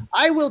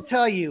 I will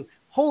tell you,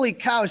 holy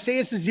cow,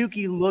 Seiya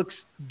Suzuki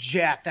looks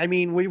jacked. I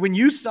mean, when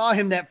you saw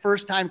him that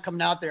first time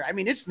coming out there, I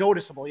mean, it's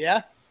noticeable,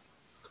 yeah?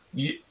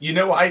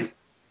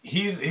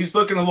 He's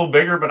looking a little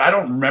bigger, but I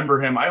don't remember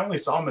him. I only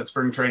saw him at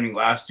spring training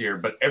last year,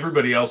 but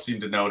everybody else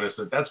seemed to notice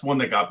it. That's one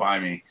that got by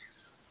me.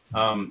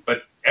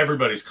 But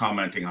everybody's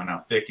commenting on how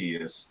thick he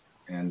is.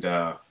 And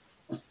I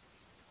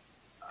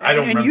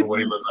don't remember what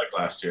he looked like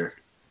last year.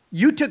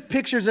 You took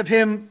pictures of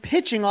him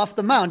pitching off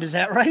the mound. Is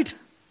that right?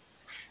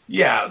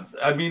 Yeah.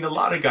 I mean, a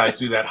lot of guys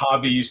do that.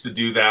 Hobby used to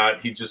do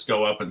that. He'd just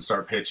go up and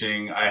start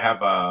pitching. I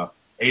have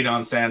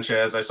Adon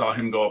Sanchez. I saw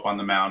him go up on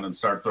the mound and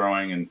start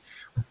throwing, and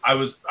I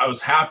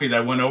was happy that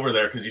I went over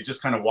there because he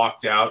just kind of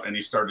walked out and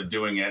he started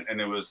doing it.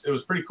 And it was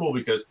pretty cool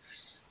because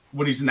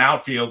when he's in the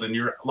outfield and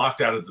you're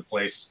locked out of the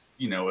place,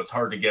 it's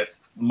hard to get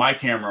my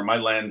camera, my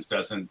lens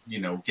doesn't,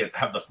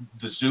 have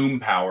the zoom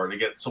power to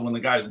get. So when the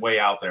guy's way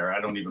out there, I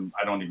don't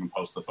even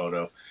post the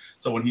photo.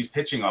 So when he's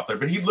pitching off there,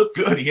 but he looked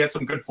good. He had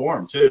some good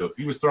form too.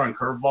 He was throwing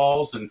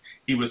curveballs and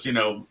he was,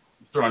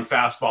 throwing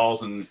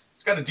fastballs, and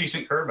he's got a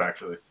decent curve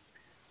actually.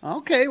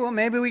 Okay, well,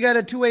 maybe we got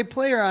a two-way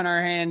player on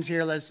our hands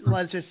here. Let's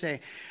just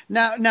say.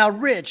 Now,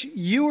 Rich,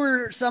 you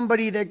were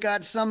somebody that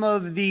got some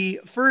of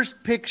the first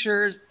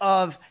pictures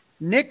of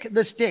Nick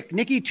the Stick,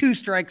 Nicky Two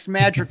Strikes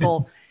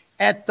Madrigal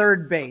at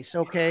third base.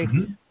 Okay,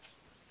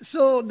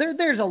 so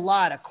there's a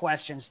lot of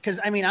questions because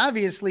I mean,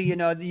 obviously,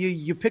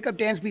 you pick up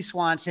Dansby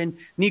Swanson,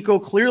 Nico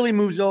clearly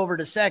moves over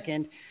to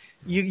second.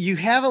 You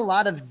have a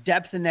lot of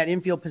depth in that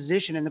infield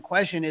position, and the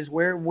question is,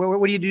 where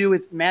what do you do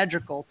with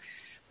Madrigal?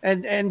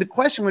 And the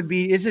question would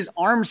be, is his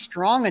arm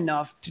strong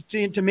enough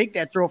to make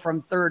that throw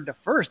from third to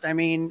first? I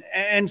mean,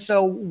 and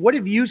so what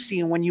have you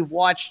seen when you've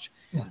watched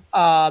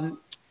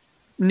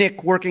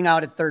Nick working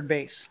out at third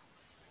base?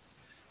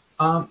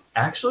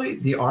 Actually,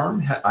 the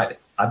arm,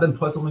 I've been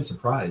pleasantly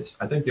surprised.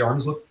 I think the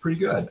arms look pretty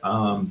good.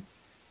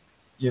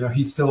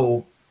 He's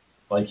still,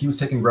 he was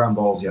taking ground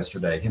balls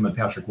yesterday. Him and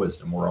Patrick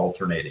Wisdom were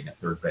alternating at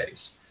third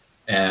base.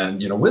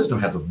 And, Wisdom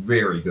has a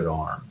very good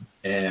arm.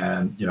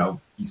 And, you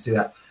see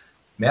that.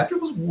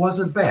 Madrigal's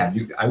wasn't bad.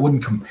 I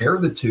wouldn't compare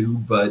the two,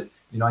 but,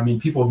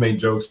 people have made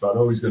jokes about,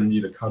 he's going to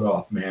need a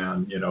cutoff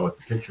man, at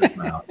the pitcher's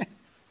mound.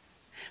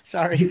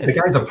 Sorry. The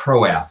guy's a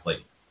pro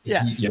athlete.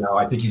 Yeah.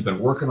 I think he's been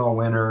working all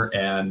winter,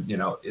 and,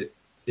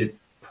 it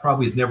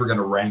probably is never going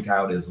to rank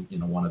out as,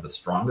 one of the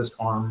strongest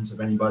arms of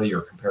anybody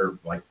or compare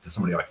to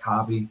somebody like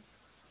Javi.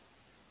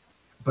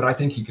 But I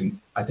think he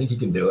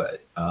can do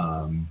it.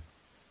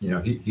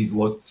 He's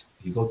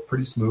looked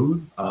pretty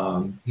smooth.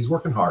 He's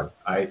working hard.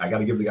 I got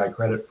to give the guy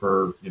credit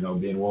for,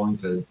 being willing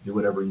to do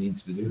whatever he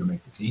needs to do to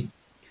make the team.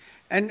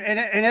 And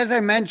as I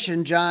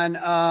mentioned,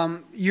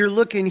 John, you're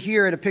looking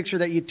here at a picture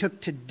that you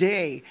took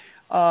today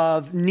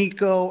of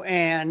Nico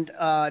and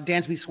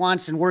Dansby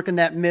Swanson working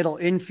that middle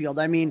infield.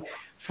 I mean,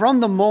 from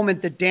the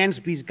moment that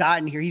Dansby's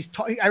gotten here,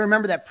 I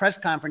remember that press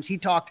conference. He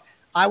talked,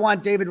 I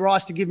want David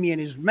Ross to give me in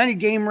as many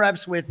game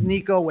reps with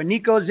Nico. When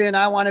Nico's in,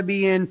 I want to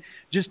be in.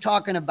 Just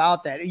talking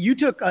about that. You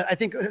took, I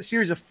think, a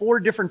series of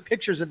 4 different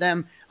pictures of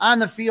them on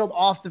the field,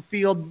 off the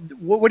field.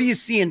 What are you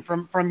seeing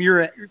from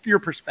your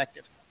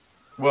perspective?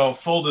 Well,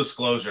 full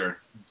disclosure,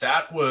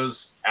 that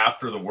was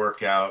after the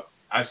workout.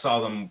 I saw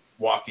them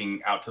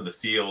walking out to the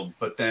field,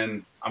 but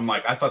then I'm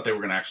like, I thought they were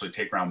going to actually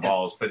take ground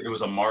balls, but it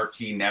was a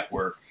Marquee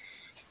Network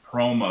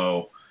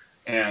promo.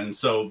 And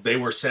so they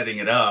were setting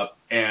it up,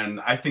 and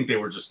I think they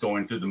were just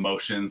going through the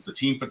motions. The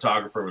team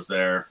photographer was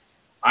there.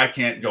 I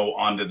can't go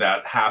onto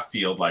that half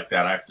field like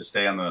that. I have to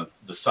stay on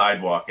the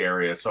sidewalk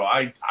area. So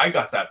I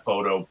got that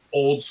photo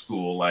old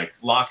school, like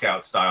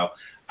lockout style.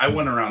 I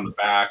went around the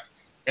back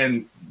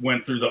and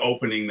went through the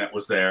opening that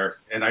was there.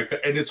 And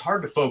it's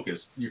hard to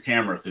focus your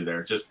camera through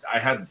there. I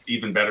had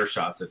even better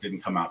shots that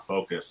didn't come out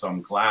focused. So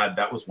I'm glad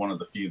that was one of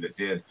the few that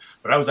did.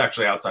 But I was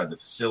actually outside the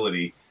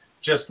facility,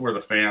 just where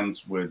the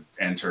fans would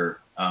enter.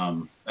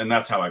 And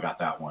that's how I got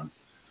that one.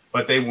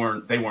 But they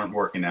weren't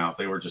working out.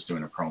 They were just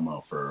doing a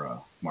promo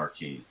for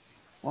Marquee.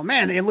 Well,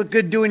 man, they look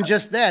good doing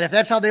just that. If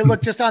that's how they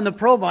look just on the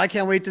promo, I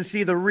can't wait to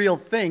see the real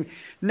thing.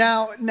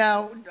 Now,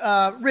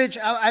 Rich,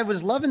 I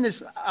was loving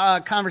this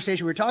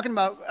conversation. We were talking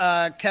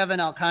about Kevin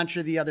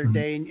Alcantara the other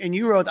day, and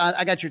you wrote,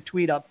 I got your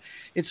tweet up.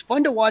 It's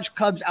fun to watch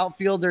Cubs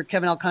outfielder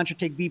Kevin Alcantara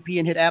take BP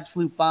and hit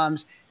absolute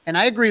bombs. And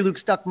I agree, Luke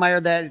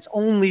Stuckmeyer, that it's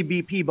only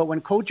BP. But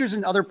when coaches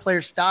and other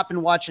players stop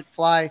and watch it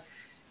fly,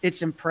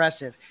 it's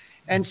impressive.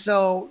 And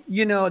so,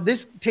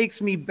 this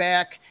takes me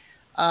back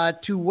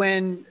to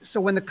when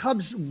the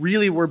Cubs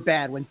really were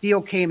bad, when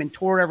Theo came and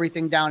tore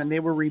everything down and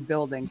they were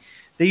rebuilding,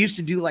 they used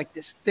to do like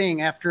this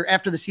thing after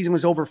the season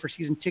was over for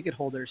season ticket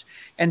holders.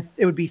 And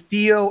it would be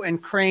Theo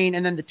and Crane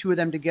and then the two of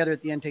them together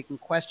at the end taking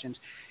questions.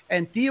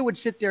 And Theo would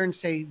sit there and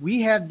say, we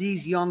have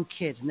these young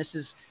kids, and this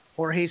is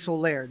Jorge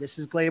Soler, this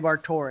is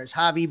Gleyber Torres,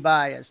 Javi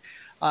Baez,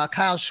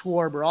 Kyle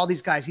Schwarber, all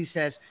these guys. He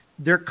says,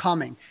 they're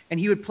coming. And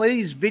he would play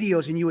these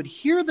videos and you would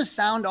hear the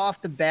sound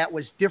off the bat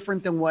was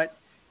different than what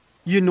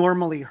you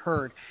normally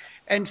heard.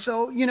 And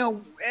so, you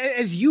know,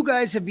 as you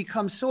guys have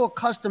become so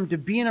accustomed to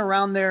being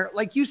around there,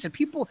 like you said,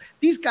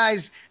 these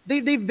guys,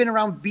 they've been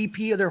around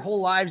BP their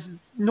whole lives.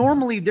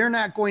 Normally, they're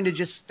not going to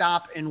just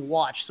stop and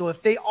watch. So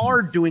if they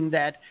are doing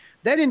that,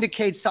 that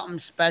indicates something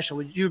special.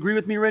 Would you agree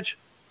with me, Rich?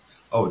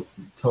 Oh,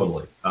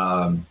 totally.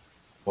 Like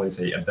I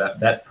say,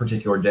 that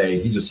particular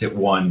day, he just hit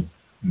one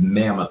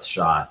mammoth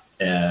shot.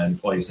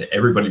 And like I say,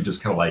 everybody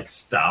just kind of like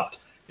stopped.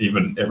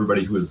 Even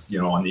everybody who was,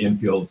 you know, on the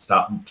infield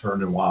stopped and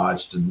turned and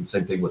watched, and the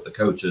same thing with the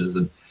coaches.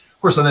 And of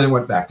course, then they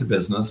went back to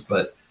business,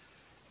 but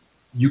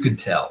you could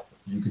tell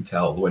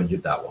when he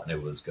hit that one, it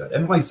was good.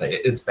 And like I say,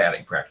 it's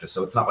batting practice.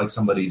 So it's not like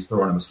somebody's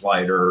throwing him a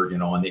slider, you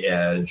know, on the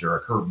edge or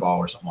a curveball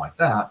or something like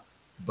that,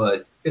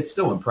 but it's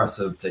still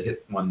impressive to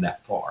hit one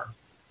that far.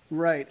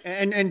 Right.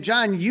 And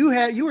John,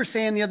 you were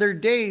saying the other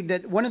day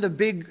that one of the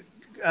big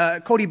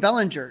Cody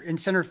Bellinger in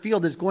center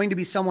field is going to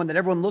be someone that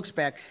everyone looks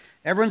back.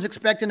 Everyone's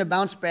expecting a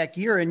bounce back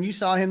year, and you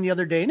saw him the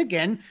other day. And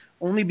again,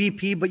 only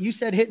BP, but you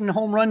said hitting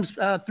home runs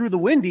through the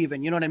wind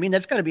even. You know what I mean?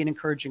 That's got to be an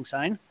encouraging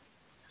sign.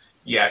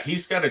 Yeah,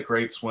 he's got a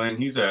great swing.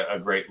 He's a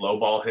great low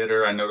ball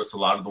hitter. I notice a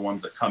lot of the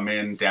ones that come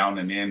in, down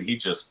and in, he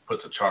just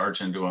puts a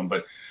charge into them.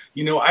 But,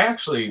 you know, I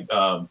actually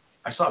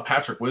I saw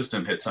Patrick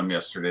Wisdom hit some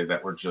yesterday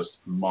that were just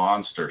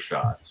monster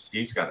shots.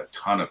 He's got a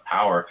ton of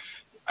power.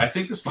 I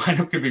think this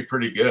lineup could be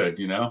pretty good,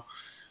 you know.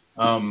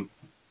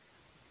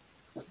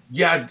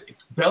 Yeah,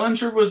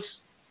 Bellinger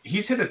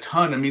he's hit a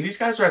ton. I mean, these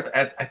guys are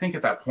I think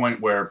at that point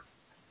where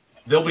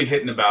they'll be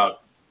hitting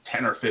about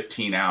 10 or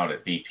 15 out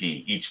at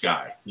BP, each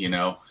guy, you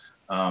know.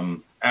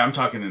 I'm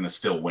talking in a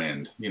still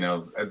wind, you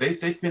know.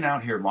 They've been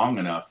out here long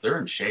enough. They're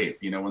in shape,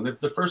 you know. When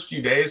the first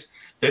few days,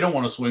 they don't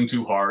want to swing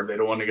too hard. They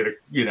don't want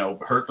to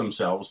hurt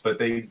themselves, but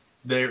they're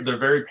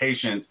very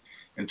patient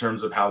in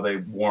terms of how they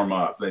warm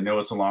up. They know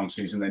it's a long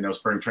season. They know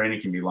spring training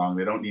can be long.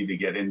 They don't need to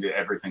get into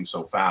everything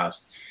so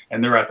fast.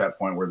 And they're at that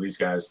point where these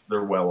guys,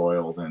 they're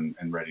well-oiled and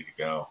ready to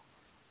go.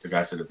 The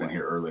guys that have been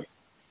here early.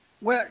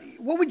 Well,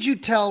 what would you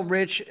tell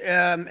Rich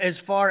as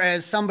far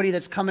as somebody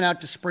that's coming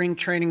out to spring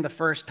training the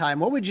first time?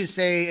 What would you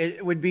say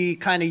it would be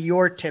kind of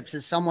your tips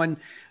as someone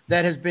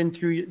that has been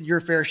through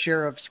your fair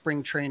share of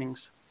spring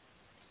trainings?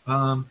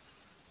 I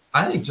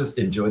think just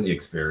enjoy the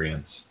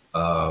experience.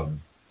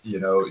 You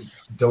know,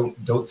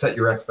 don't set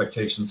your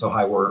expectations so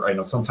high where I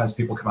know sometimes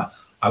people come out,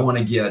 I want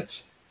to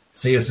get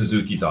Seiya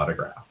Suzuki's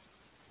autograph.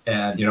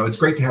 And, you know, it's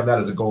great to have that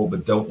as a goal,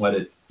 but don't let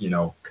it, you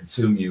know,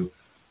 consume you.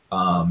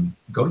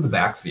 Go to the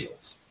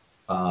backfields.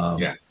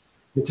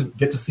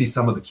 Get to see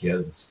some of the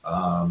kids.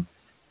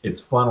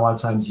 It's fun. A lot of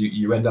times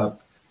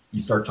you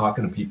start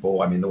talking to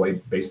people. I mean, the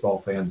way baseball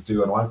fans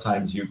do. And a lot of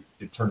times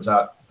it turns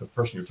out the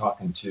person you're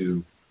talking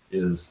to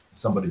is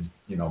somebody's,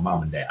 you know,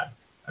 mom and dad.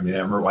 I mean, I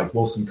remember like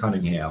Wilson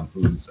Cunningham,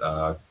 who's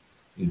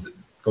he's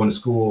going to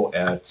school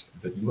is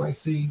it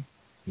UIC?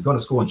 He's going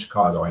to school in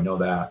Chicago. I know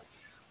that.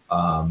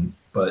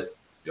 But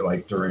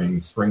like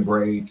during spring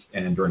break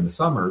and during the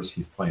summers,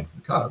 he's playing for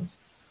the Cubs.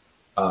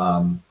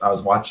 I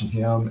was watching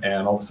him,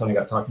 and all of a sudden I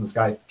got talking to this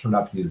guy, turned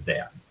out to be his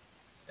dad.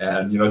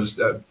 And, you know, just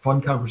a fun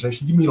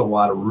conversation. You meet a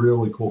lot of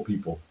really cool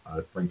people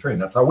at spring training.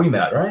 That's how we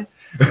met, right?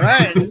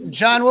 Right.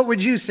 John, what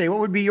would you say? What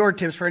would be your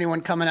tips for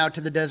anyone coming out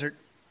to the desert?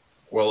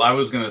 Well, I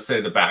was going to say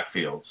the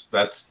backfields.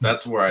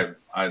 That's where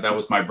that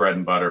was my bread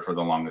and butter for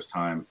the longest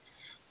time.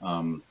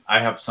 I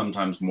have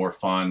sometimes more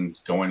fun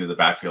going to the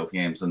backfield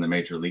games than the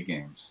major league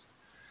games.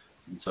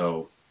 And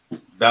so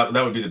that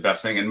would be the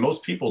best thing. And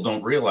most people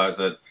don't realize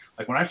that,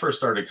 like when I first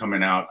started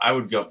coming out, I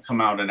would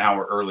come out an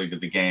hour early to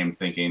the game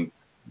thinking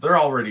they're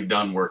already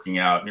done working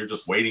out and you're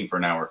just waiting for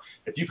an hour.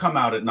 If you come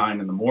out at 9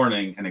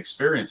 a.m. and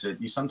experience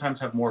it, you sometimes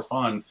have more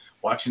fun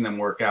watching them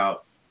work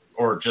out,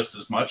 or just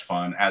as much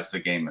fun as the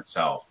game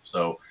itself.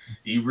 So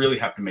you really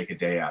have to make a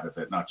day out of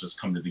it, not just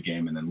come to the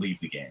game and then leave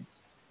the game.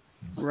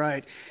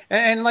 Right.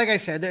 And like I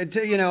said,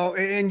 you know,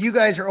 and you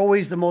guys are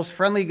always the most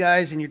friendly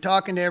guys, and you're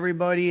talking to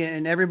everybody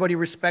and everybody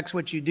respects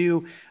what you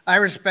do. I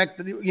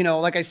respect, you know,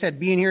 like I said,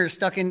 being here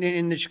stuck in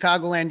the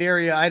Chicagoland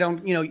area, I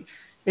don't, you know,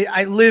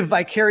 I live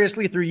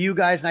vicariously through you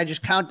guys, and I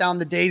just count down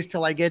the days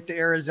till I get to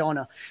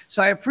Arizona.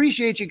 So I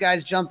appreciate you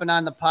guys jumping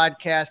on the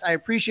podcast. I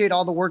appreciate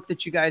all the work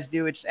that you guys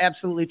do. It's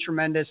absolutely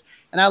tremendous.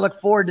 And I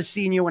look forward to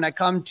seeing you when I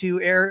come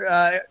to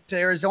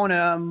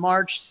Arizona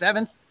March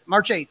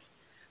 8th.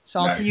 So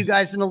I'll see you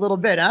guys in a little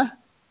bit, huh?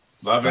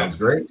 Sounds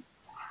great.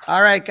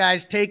 All right,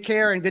 guys. Take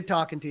care and good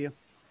talking to you.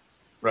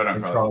 Right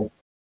on, Carl.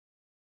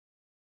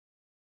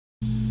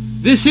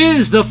 This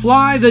is the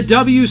Fly the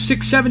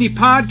W670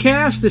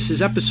 podcast. This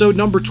is episode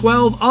number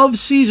 12 of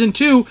season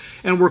 2,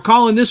 and we're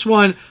calling this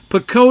one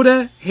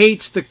PECOTA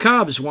Hates the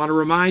Cubs. Want to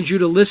remind you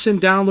to listen,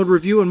 download,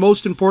 review, and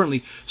most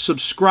importantly,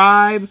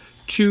 subscribe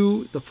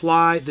to the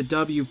Fly the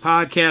W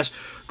podcast.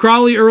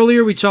 Crawley,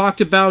 earlier we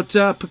talked about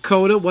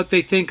PECOTA, what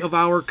they think of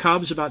our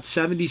Cubs, about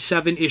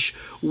 77-ish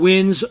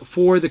wins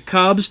for the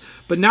Cubs.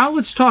 But now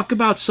let's talk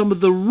about some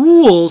of the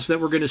rules that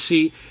we're going to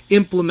see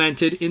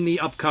implemented in the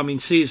upcoming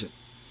season.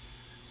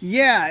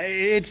 Yeah,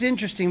 it's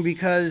interesting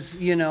because,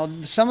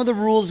 some of the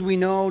rules we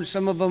know,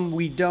 some of them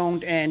we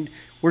don't, and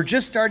we're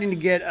just starting to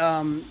get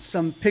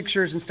some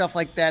pictures and stuff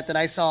like that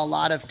I saw a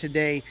lot of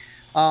today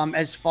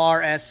as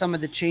far as some of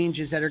the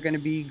changes that are going to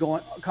be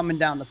coming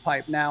down the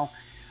pipe. Now,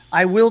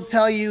 I will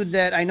tell you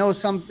that I know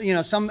some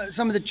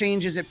of the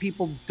changes that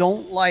people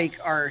don't like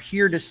are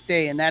here to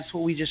stay, and that's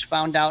what we just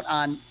found out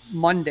on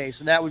Monday.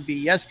 So that would be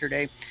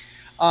yesterday.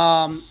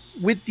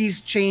 With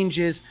these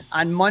changes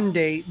on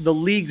Monday, the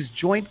league's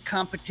joint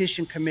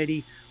competition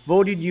committee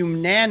voted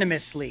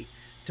unanimously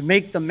to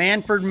make the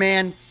Manfred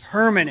Man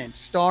permanent,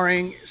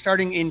 starting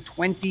in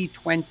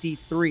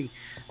 2023.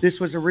 This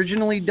was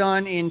originally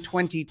done in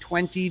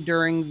 2020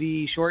 during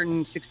the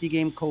shortened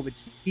 60-game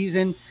COVID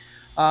season.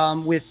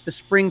 With the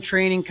spring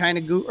training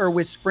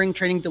with spring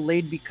training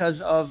delayed because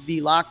of the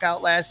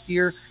lockout last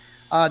year,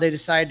 they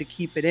decided to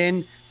keep it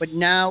in. But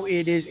now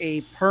it is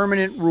a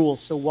permanent rule.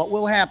 So what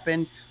will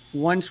happen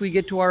once we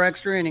get to our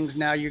extra innings?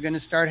 Now you're going to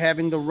start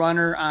having the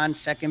runner on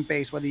second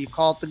base, whether you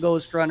call it the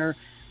ghost runner,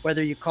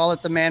 whether you call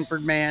it the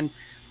Manfred Man.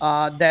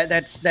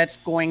 That's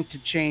going to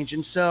change.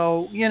 And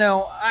so,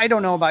 I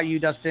don't know about you,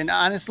 Dustin.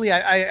 Honestly,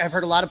 I've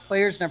heard a lot of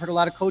players and I've heard a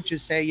lot of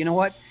coaches say, you know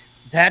what,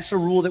 that's a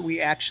rule that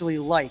we actually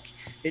like.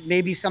 It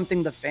may be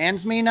something the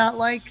fans may not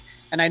like.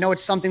 And I know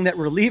it's something that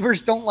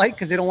relievers don't like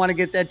because they don't want to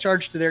get that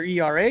charge to their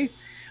ERA.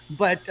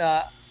 But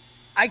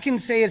I can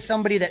say, as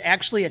somebody that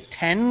actually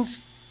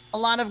attends a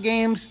lot of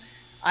games,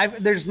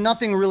 there's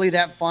nothing really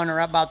that fun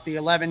or about the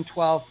 11,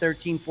 12,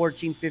 13,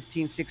 14,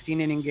 15,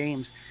 16 inning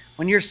games.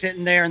 When you're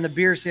sitting there and the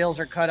beer sales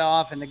are cut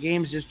off and the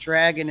game's just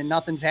dragging and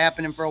nothing's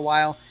happening for a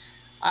while,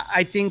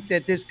 I think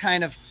that this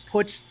kind of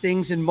puts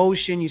things in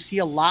motion. You see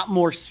a lot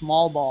more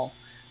small ball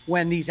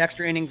when these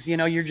extra innings,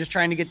 you're just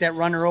trying to get that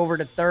runner over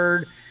to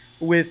third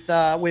with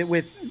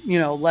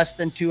less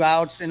than 2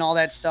 outs and all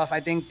that stuff.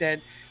 I think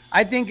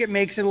it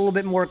makes it a little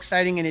bit more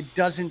exciting, and it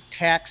doesn't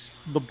tax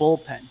the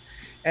bullpen.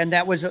 And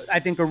that was, I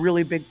think, a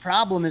really big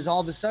problem, is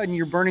all of a sudden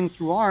you're burning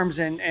through arms.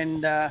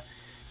 And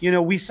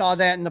we saw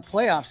that in the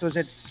playoffs. It was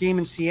that game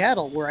in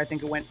Seattle where I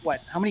think it went,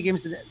 how many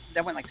games did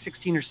that went, like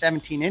 16 or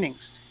 17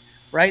 innings,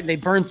 right? They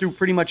burned through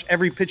pretty much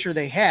every pitcher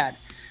they had.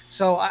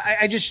 So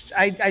I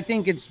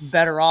think it's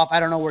better off. I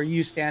don't know where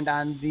you stand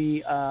on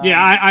the.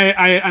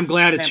 I'm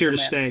glad it's here to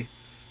stay.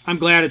 I'm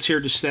glad it's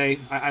here to stay.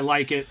 I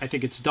like it. I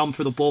think it's dumb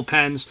for the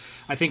bullpens.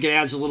 I think it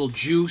adds a little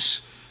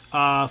juice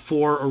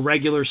for a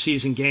regular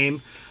season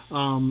game.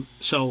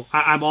 So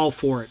I'm all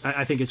for it.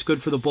 I think it's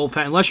good for the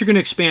bullpen. Unless you're going to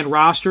expand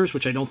rosters,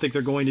 which I don't think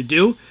they're going to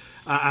do,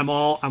 I'm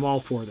all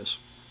for this.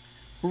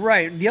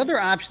 Right. The other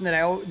option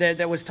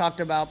that was talked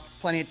about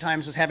plenty of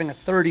times was having a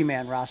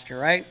 30-man roster,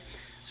 right?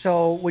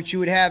 So what you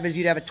would have is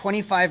you'd have a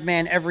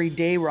 25-man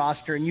everyday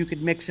roster, and you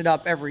could mix it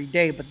up every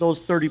day, but those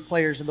 30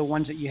 players are the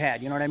ones that you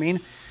had. You know what I mean?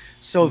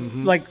 So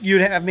like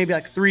you'd have maybe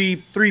like three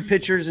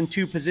pitchers and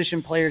 2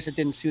 position players that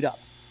didn't suit up.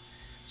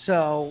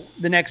 So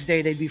the next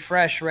day they'd be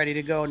fresh, ready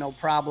to go, no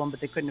problem,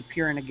 but they couldn't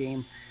appear in a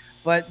game.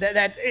 But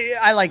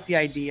I like the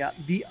idea.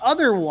 The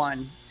other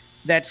one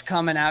that's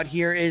coming out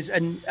here is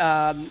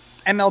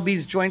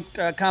MLB's Joint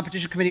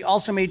Competition Committee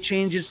also made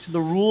changes to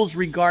the rules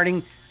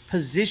regarding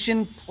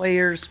position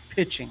players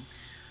pitching.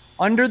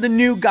 Under the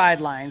new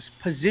guidelines,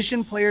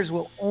 position players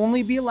will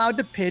only be allowed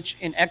to pitch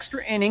in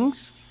extra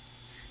innings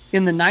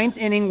in the 9th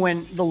inning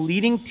when the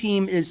leading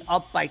team is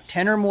up by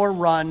 10 or more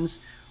runs,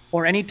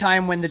 or any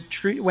time when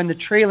the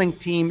trailing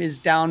team is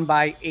down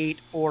by 8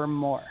 or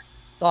more.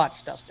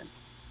 Thoughts, Dustin?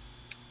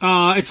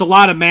 It's a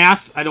lot of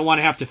math. I don't want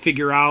to have to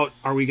figure out,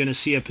 are we going to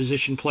see a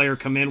position player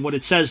come in? What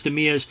it says to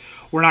me is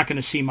we're not going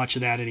to see much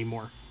of that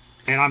anymore.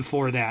 And I'm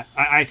for that.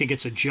 I think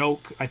it's a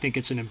joke. I think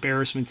it's an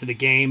embarrassment to the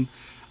game.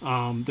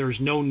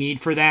 There's no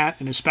need for that.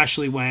 And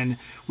especially when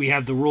we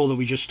have the rule that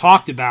we just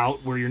talked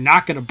about where you're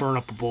not going to burn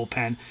up a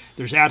bullpen,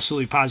 there's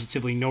absolutely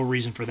positively no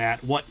reason for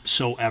that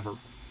whatsoever.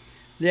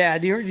 Yeah,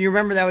 do you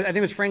remember that? I think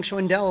it was Frank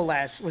Schwindel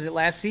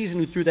last season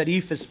who threw that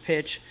eephus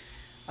pitch.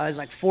 It was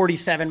like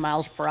 47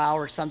 miles per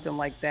hour or something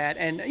like that.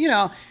 And,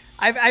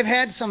 I've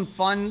had some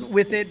fun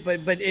with it,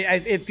 but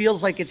it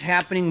feels like it's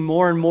happening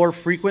more and more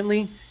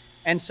frequently.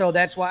 And so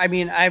that's why,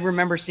 I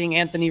remember seeing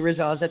Anthony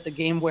Rizzo. I was at the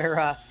game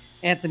where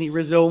Anthony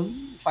Rizzo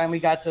finally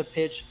got to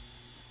pitch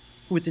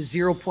with the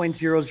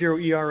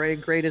 0.00 ERA,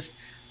 greatest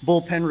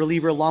bullpen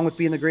reliever, along with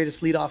being the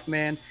greatest leadoff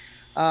man.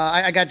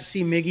 I got to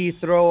see Miggy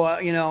throw,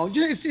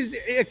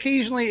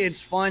 occasionally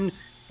it's fun,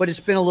 but it's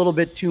been a little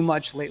bit too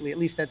much lately. At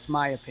least that's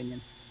my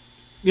opinion.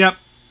 Yep,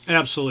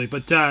 absolutely.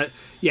 But,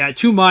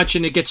 too much,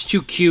 and it gets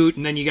too cute,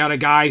 and then you got a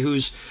guy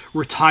who's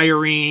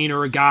retiring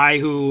or a guy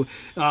who,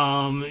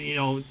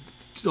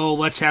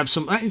 let's have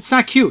some. It's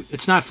not cute.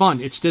 It's not fun.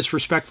 It's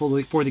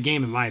disrespectful for the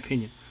game, in my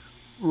opinion.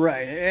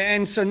 Right.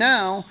 And so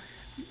now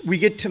we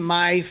get to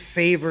my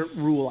favorite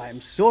rule.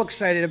 I'm so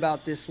excited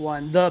about this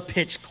one, the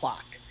pitch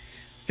clock.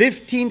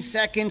 15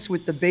 seconds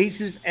with the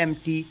bases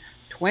empty,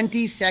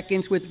 20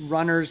 seconds with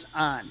runners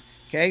on.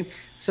 Okay,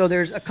 so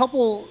there's a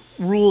couple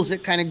rules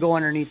that kind of go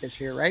underneath this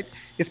here, right?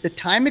 If the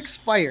time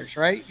expires,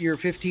 right, your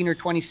 15 or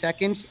 20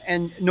 seconds,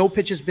 and no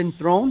pitch has been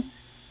thrown,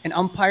 an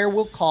umpire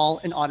will call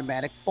an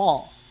automatic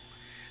ball.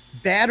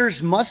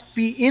 Batters must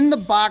be in the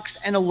box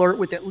and alert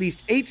with at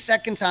least 8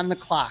 seconds on the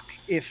clock.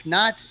 If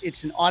not,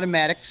 it's an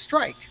automatic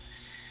strike.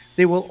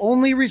 They will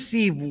only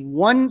receive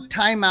one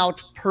timeout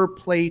per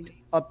plate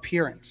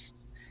appearance.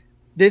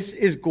 This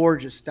is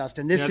gorgeous,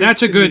 Dustin.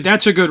 That's a good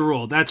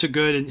rule. That's a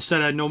good,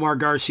 instead of Nomar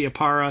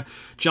Garciaparra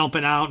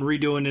jumping out and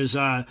redoing his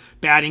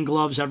batting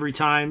gloves every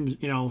time,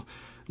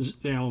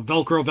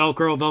 Velcro,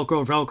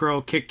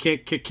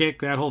 kick,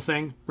 that whole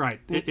thing.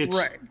 Right.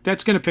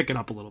 That's going to pick it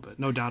up a little bit.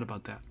 No doubt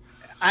about that.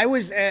 I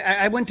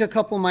went to a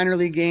couple minor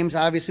league games,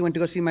 obviously went to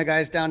go see my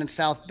guys down in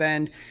South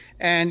Bend,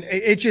 and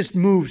it just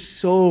moves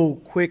so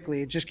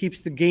quickly. It just keeps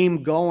the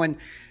game going.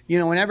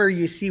 Whenever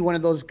you see one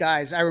of those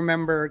guys, I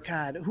remember,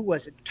 God, who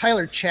was it?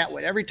 Tyler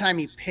Chatwood, every time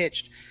he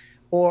pitched,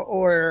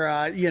 or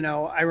I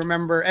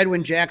remember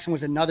Edwin Jackson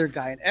was another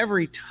guy, and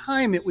every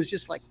time it was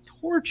just like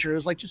torture. It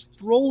was like, just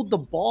throw the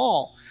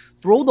ball.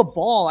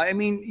 I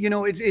mean,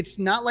 it's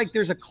not like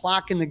there's a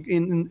clock in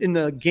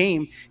the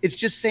game. It's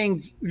just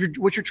saying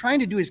what you're trying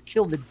to do is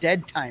kill the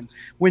dead time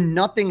when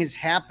nothing is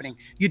happening.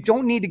 You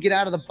don't need to get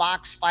out of the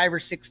box 5 or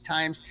 6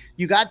 times.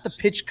 You got the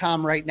pitch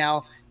comm right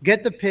now.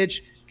 Get the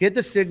pitch, get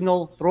the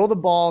signal, throw the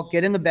ball,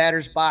 get in the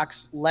batter's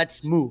box.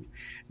 Let's move.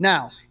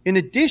 Now, in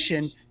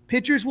addition,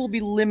 pitchers will be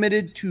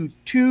limited to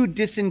 2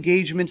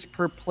 disengagements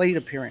per plate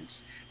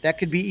appearance. That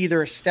could be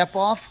either a step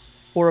off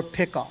or a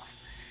pickoff.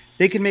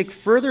 They can make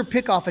further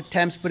pickoff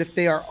attempts, but if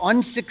they are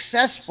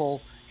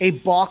unsuccessful, a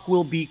balk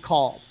will be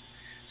called.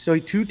 So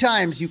 2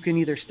 times you can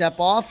either step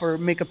off or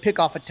make a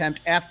pickoff attempt.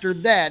 After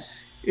that,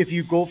 if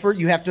you go for it,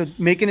 you have to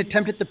make an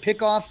attempt at the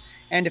pickoff,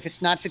 and if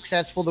it's not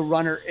successful, the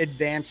runner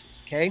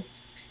advances, okay?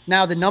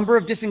 Now, the number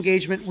of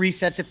disengagement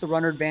resets if the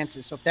runner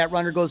advances. So if that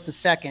runner goes to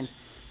second,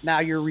 now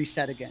you're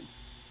reset again.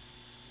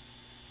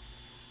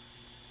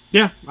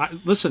 Yeah,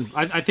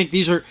 I think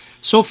these are,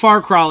 so far,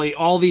 Crowley,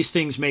 all these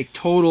things make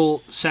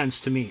total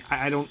sense to me.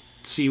 I don't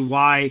see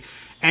why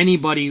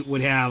anybody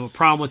would have a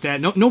problem with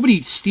that.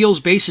 Nobody steals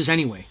bases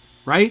anyway,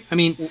 right? I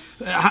mean,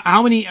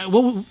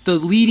 what was the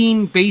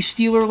leading base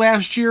stealer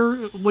last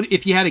year? What,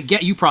 if you had to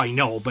guess, you probably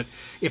know, but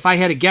if I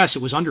had to guess,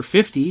 it was under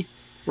 50,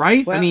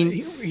 right? Well, I mean,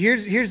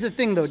 here's the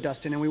thing, though,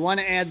 Dustin, and we want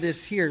to add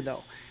this here,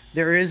 though.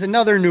 There is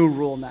another new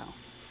rule now,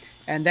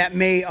 and that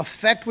may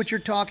affect what you're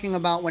talking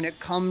about when it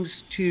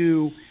comes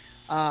to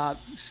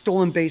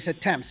stolen base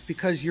attempts,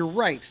 because you're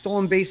right.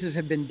 Stolen bases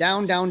have been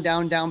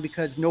down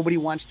because nobody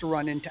wants to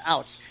run into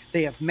outs.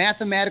 They have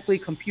mathematically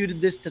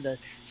computed this to the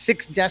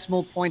 6th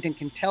decimal point and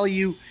can tell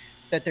you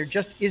that there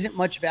just isn't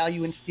much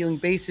value in stealing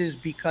bases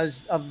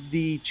because of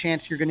the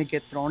chance you're going to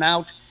get thrown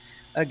out.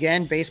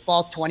 Again,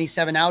 baseball,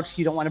 27 outs.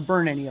 You don't want to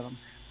burn any of them.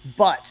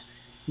 But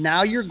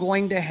now you're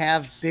going to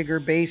have bigger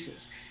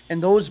bases,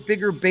 and those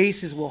bigger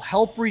bases will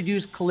help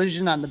reduce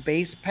collision on the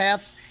base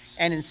paths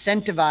and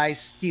incentivize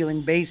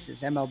stealing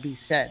bases, MLB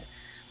said.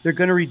 They're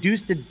going to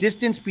reduce the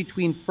distance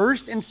between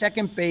first and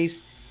second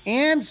base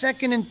and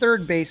second and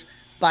third base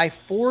by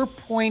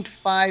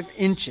 4.5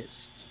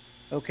 inches.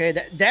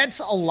 Okay, that's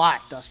a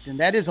lot, Dustin.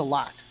 That is a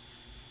lot.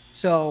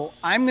 So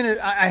I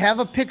have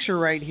a picture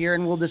right here,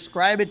 and we'll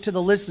describe it to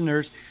the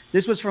listeners.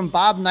 This was from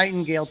Bob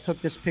Nightingale,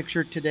 took this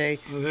picture today.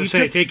 I was going to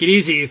say, take it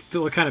easy,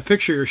 what kind of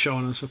picture you're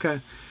showing us, okay?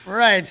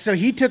 Right, so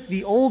he took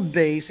the old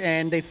base,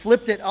 and they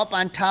flipped it up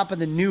on top of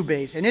the new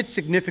base, and it's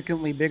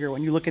significantly bigger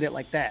when you look at it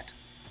like that.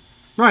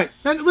 Right.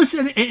 And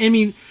listen, I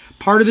mean,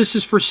 part of this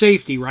is for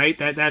safety, right?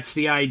 That's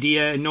the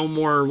idea, and no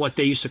more what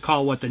they used to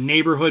call the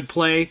neighborhood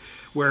play,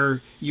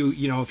 where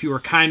if you were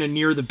kind of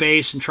near the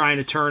base and trying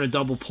to turn a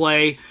double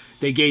play,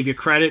 they gave you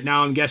credit.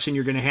 Now I'm guessing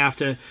you're going to have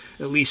to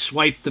at least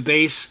swipe the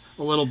base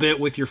a little bit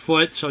with your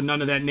foot, so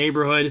none of that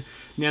neighborhood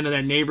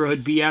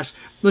BS.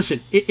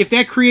 Listen, if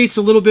that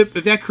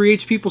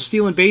creates people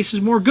stealing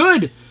bases more,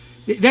 good.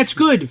 That's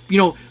good.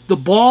 The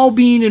ball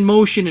being in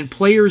motion and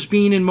players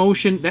being in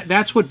motion,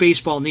 that's what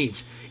baseball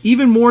needs.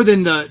 Even more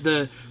than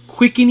the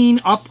quickening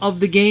up of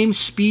the game,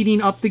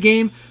 speeding up the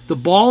game, the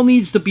ball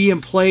needs to be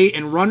in play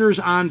and runners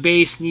on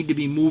base need to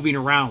be moving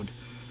around.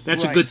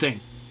 That's right. A good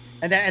thing.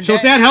 If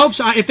that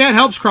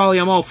helps, Crowley,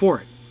 I'm all for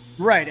it.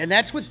 Right, and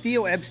that's what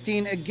Theo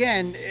Epstein,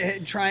 again,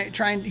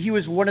 trying. He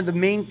was one of the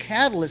main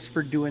catalysts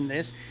for doing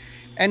this.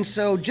 And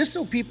so just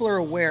so people are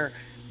aware,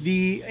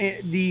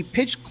 the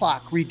pitch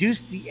clock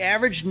reduced the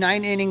average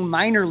 9-inning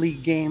minor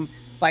league game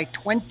by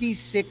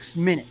 26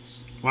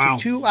 minutes to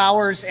 2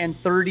 hours and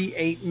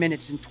 38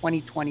 minutes in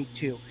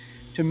 2022.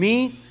 To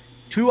me,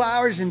 2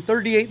 hours and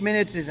 38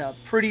 minutes is a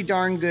pretty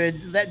darn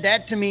good.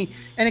 That to me,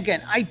 and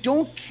again, I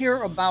don't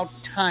care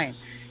about time.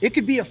 It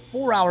could be a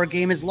 4-hour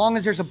game as long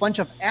as there's a bunch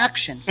of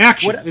action.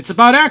 It's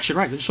about action,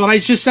 right? That's what I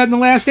just said in the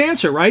last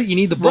answer, right? You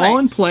need the ball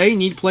in play. You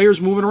need players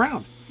moving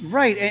around.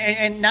 Right.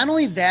 And not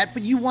only that,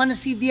 but you want to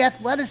see the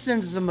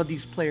athleticism of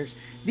these players.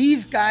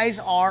 These guys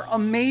are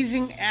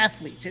amazing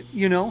athletes,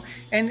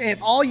 and if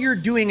all you're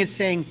doing is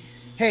saying,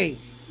 hey,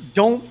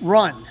 don't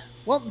run.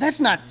 Well, that's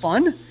not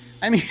fun.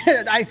 I mean,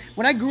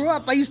 when I grew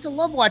up, I used to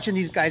love watching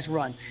these guys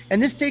run.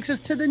 And this takes us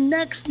to the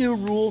next new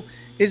rule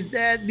is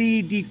that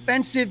the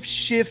defensive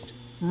shift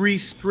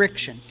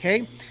restriction,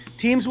 okay?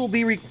 Teams will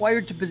be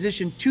required to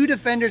position 2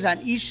 defenders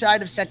on each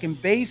side of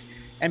second base,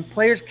 and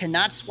players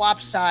cannot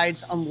swap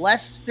sides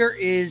unless there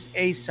is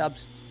a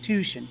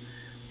substitution.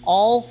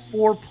 All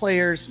 4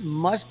 players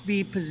must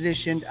be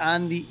positioned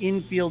on the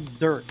infield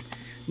dirt.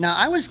 Now,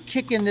 I was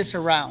kicking this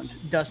around,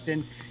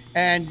 Dustin,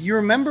 and you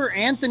remember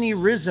Anthony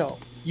Rizzo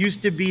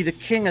used to be the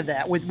king of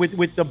that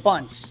with the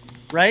bunts,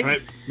 right?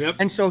 Right. Yep.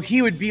 And so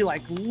he would be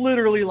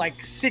literally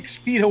 6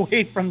 feet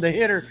away from the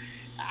hitter.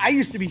 I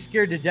used to be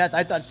scared to death.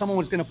 I thought someone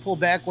was going to pull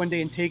back one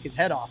day and take his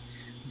head off.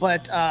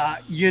 But,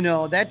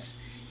 that's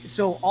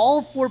so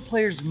all 4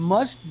 players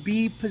must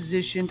be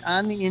positioned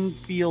on the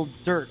infield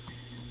dirt.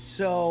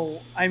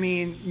 So, I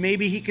mean,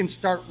 maybe he can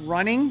start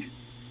running,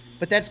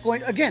 but that's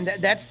going, again,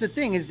 that's the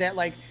thing is that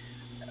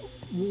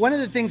one of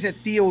the things that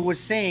Theo was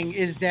saying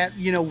is that,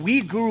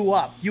 we grew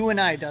up, you and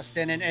I,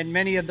 Dustin, and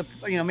many of the,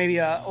 maybe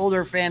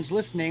older fans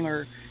listening,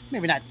 or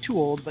maybe not too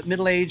old, but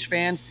middle-aged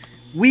fans,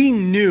 we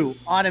knew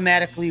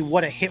automatically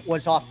what a hit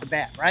was off the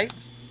bat, right?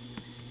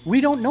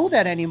 We don't know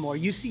that anymore.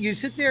 You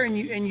sit there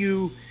and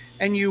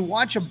you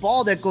watch a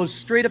ball that goes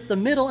straight up the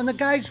middle, and the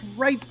guy's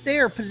right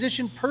there,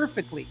 positioned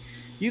perfectly.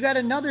 You got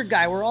another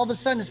guy where all of a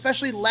sudden,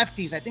 especially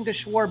lefties, I think of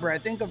Schwarber, I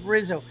think of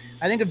Rizzo,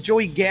 I think of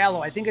Joey Gallo,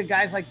 I think of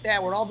guys like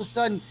that, where all of a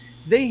sudden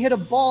they hit a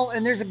ball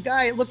and there's a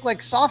guy, it looked like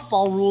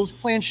softball rules,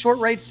 playing short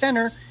right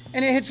center,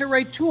 and it hits it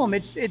right to him.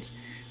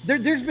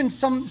 There's been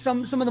some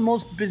of the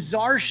most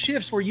bizarre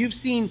shifts where you've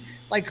seen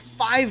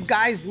 5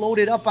 guys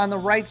loaded up on the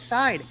right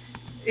side.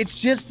 It's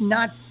just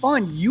not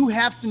fun. You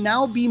have to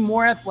now be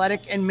more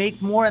athletic and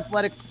make more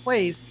athletic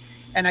plays.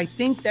 And I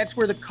think that's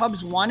where the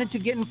Cubs wanted to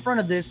get in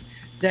front of this,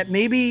 that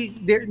maybe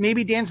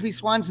Dansby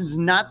Swanson's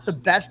not the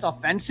best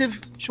offensive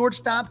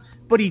shortstop,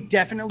 but he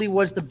definitely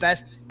was the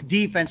best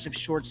defensive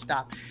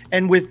shortstop.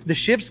 And with the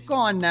shifts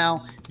gone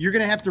now, you're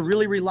going to have to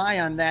really rely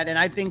on that. And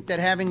I think that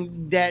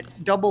having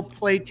that double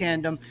play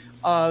tandem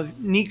of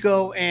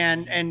Nico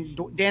and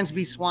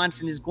Dansby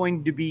Swanson is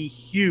going to be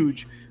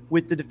huge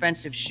with the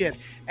defensive shift.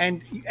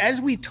 And as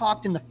we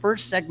talked in the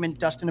first segment,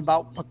 Dustin,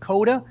 about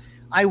PECOTA,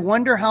 I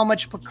wonder how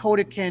much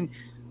PECOTA can,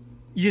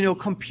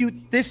 compute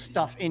this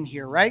stuff in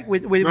here, right?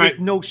 With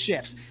no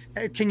shifts.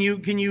 Can you,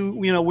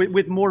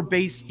 with more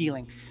base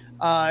stealing,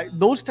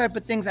 those type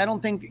of things, I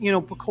don't think,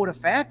 PECOTA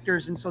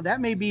factors. And so that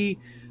may be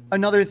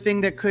another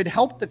thing that could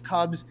help the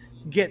Cubs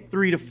get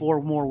 3 to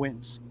 4 more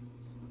wins.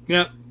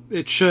 Yeah,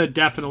 it should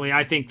definitely.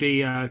 I think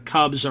the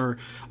Cubs are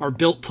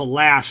built to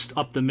last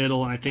up the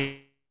middle. And I think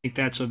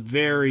that's a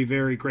very,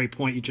 very great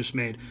point you just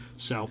made.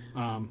 So,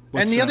 and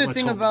the other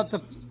thing about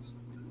the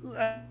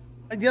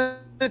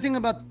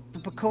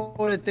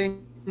PECOTA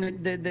thing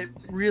that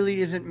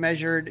really isn't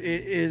measured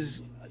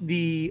is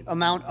the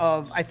amount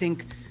of, I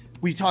think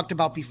we talked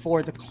about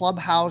before, the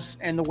clubhouse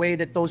and the way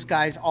that those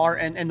guys are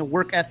and the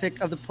work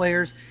ethic of the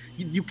players.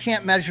 You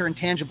can't measure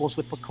intangibles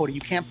with PECOTA. You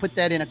can't put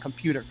that in a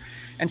computer.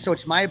 And so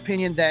it's my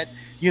opinion that,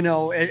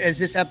 as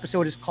this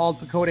episode is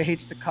called, PECOTA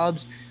Hates the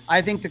Cubs,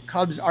 I think the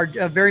Cubs are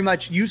very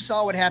much, you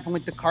saw what happened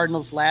with the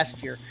Cardinals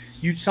last year.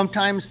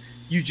 Sometimes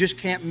you just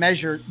can't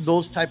measure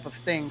those type of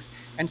things.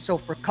 And so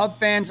for Cub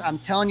fans, I'm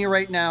telling you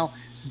right now,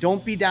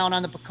 don't be down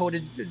on the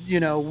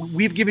PECOTA.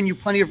 We've given you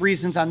plenty of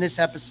reasons on this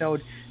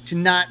episode to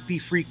not be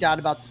freaked out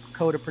about the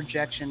PECOTA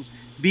projections.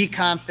 Be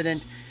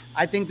confident.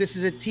 I think this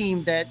is a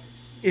team that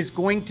is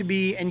going to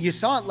be, and you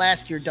saw it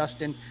last year,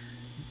 Dustin,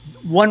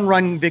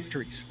 1-run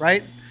victories,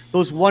 right?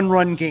 Those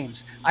 1-run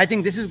games. I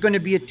think this is going to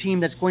be a team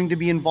that's going to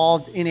be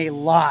involved in a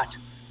lot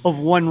of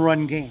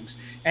 1-run games.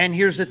 And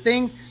here's the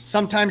thing.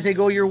 Sometimes they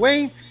go your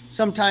way.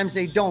 Sometimes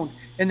they don't.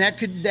 And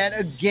that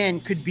again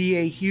could be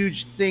a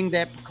huge thing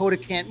that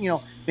PECOTA can't,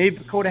 maybe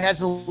PECOTA has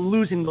to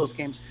lose in those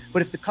games.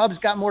 But if the Cubs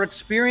got more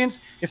experience,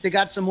 if they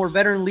got some more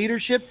veteran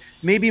leadership,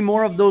 maybe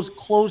more of those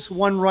close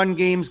 1-run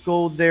games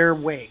go their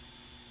way.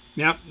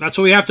 Yeah, that's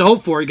what we have to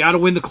hope for. You got to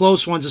win the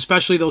close ones,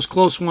 especially those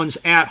close ones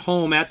at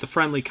home at the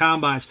friendly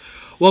combines.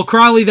 Well,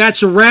 Crawley,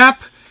 that's a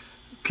wrap.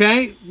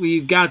 Okay,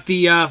 we've got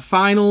the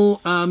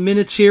final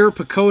minutes here.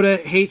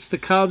 PECOTA Hates the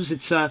Cubs.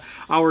 It's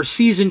our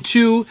season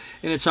 2,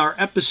 and it's our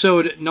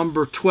episode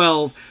number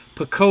 12.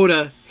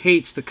 PECOTA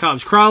Hates the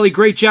Cubs. Crawley,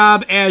 great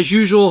job as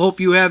usual. Hope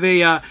you have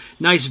a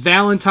nice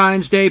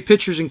Valentine's Day.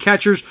 Pitchers and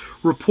catchers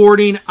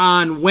reporting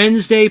on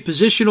Wednesday.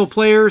 Positional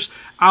players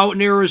out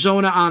in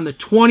Arizona on the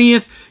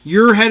 20th.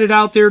 You're headed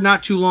out there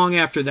not too long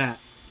after that.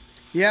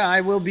 Yeah,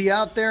 I will be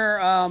out there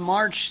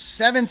March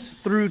 7th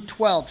through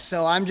 12th.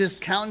 So I'm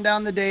just counting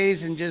down the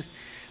days and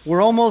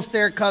we're almost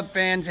there, Cub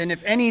fans. And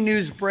if any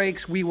news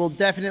breaks, we will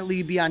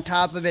definitely be on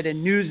top of it.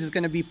 And news is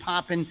going to be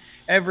popping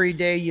every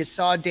day. You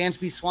saw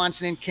Dansby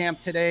Swanson in camp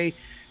today.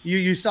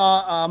 You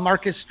saw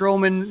Marcus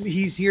Stroman.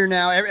 He's here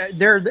now.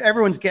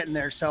 Everyone's getting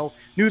there. So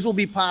news will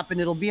be popping.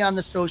 It'll be on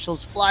the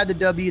socials. Fly the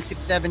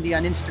W670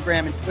 on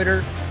Instagram and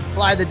Twitter.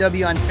 Fly the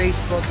W on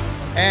Facebook.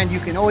 And you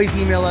can always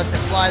email us at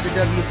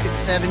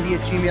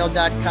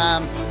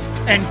flythew670@gmail.com.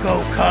 And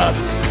go Cubs.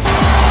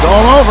 It's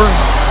all over.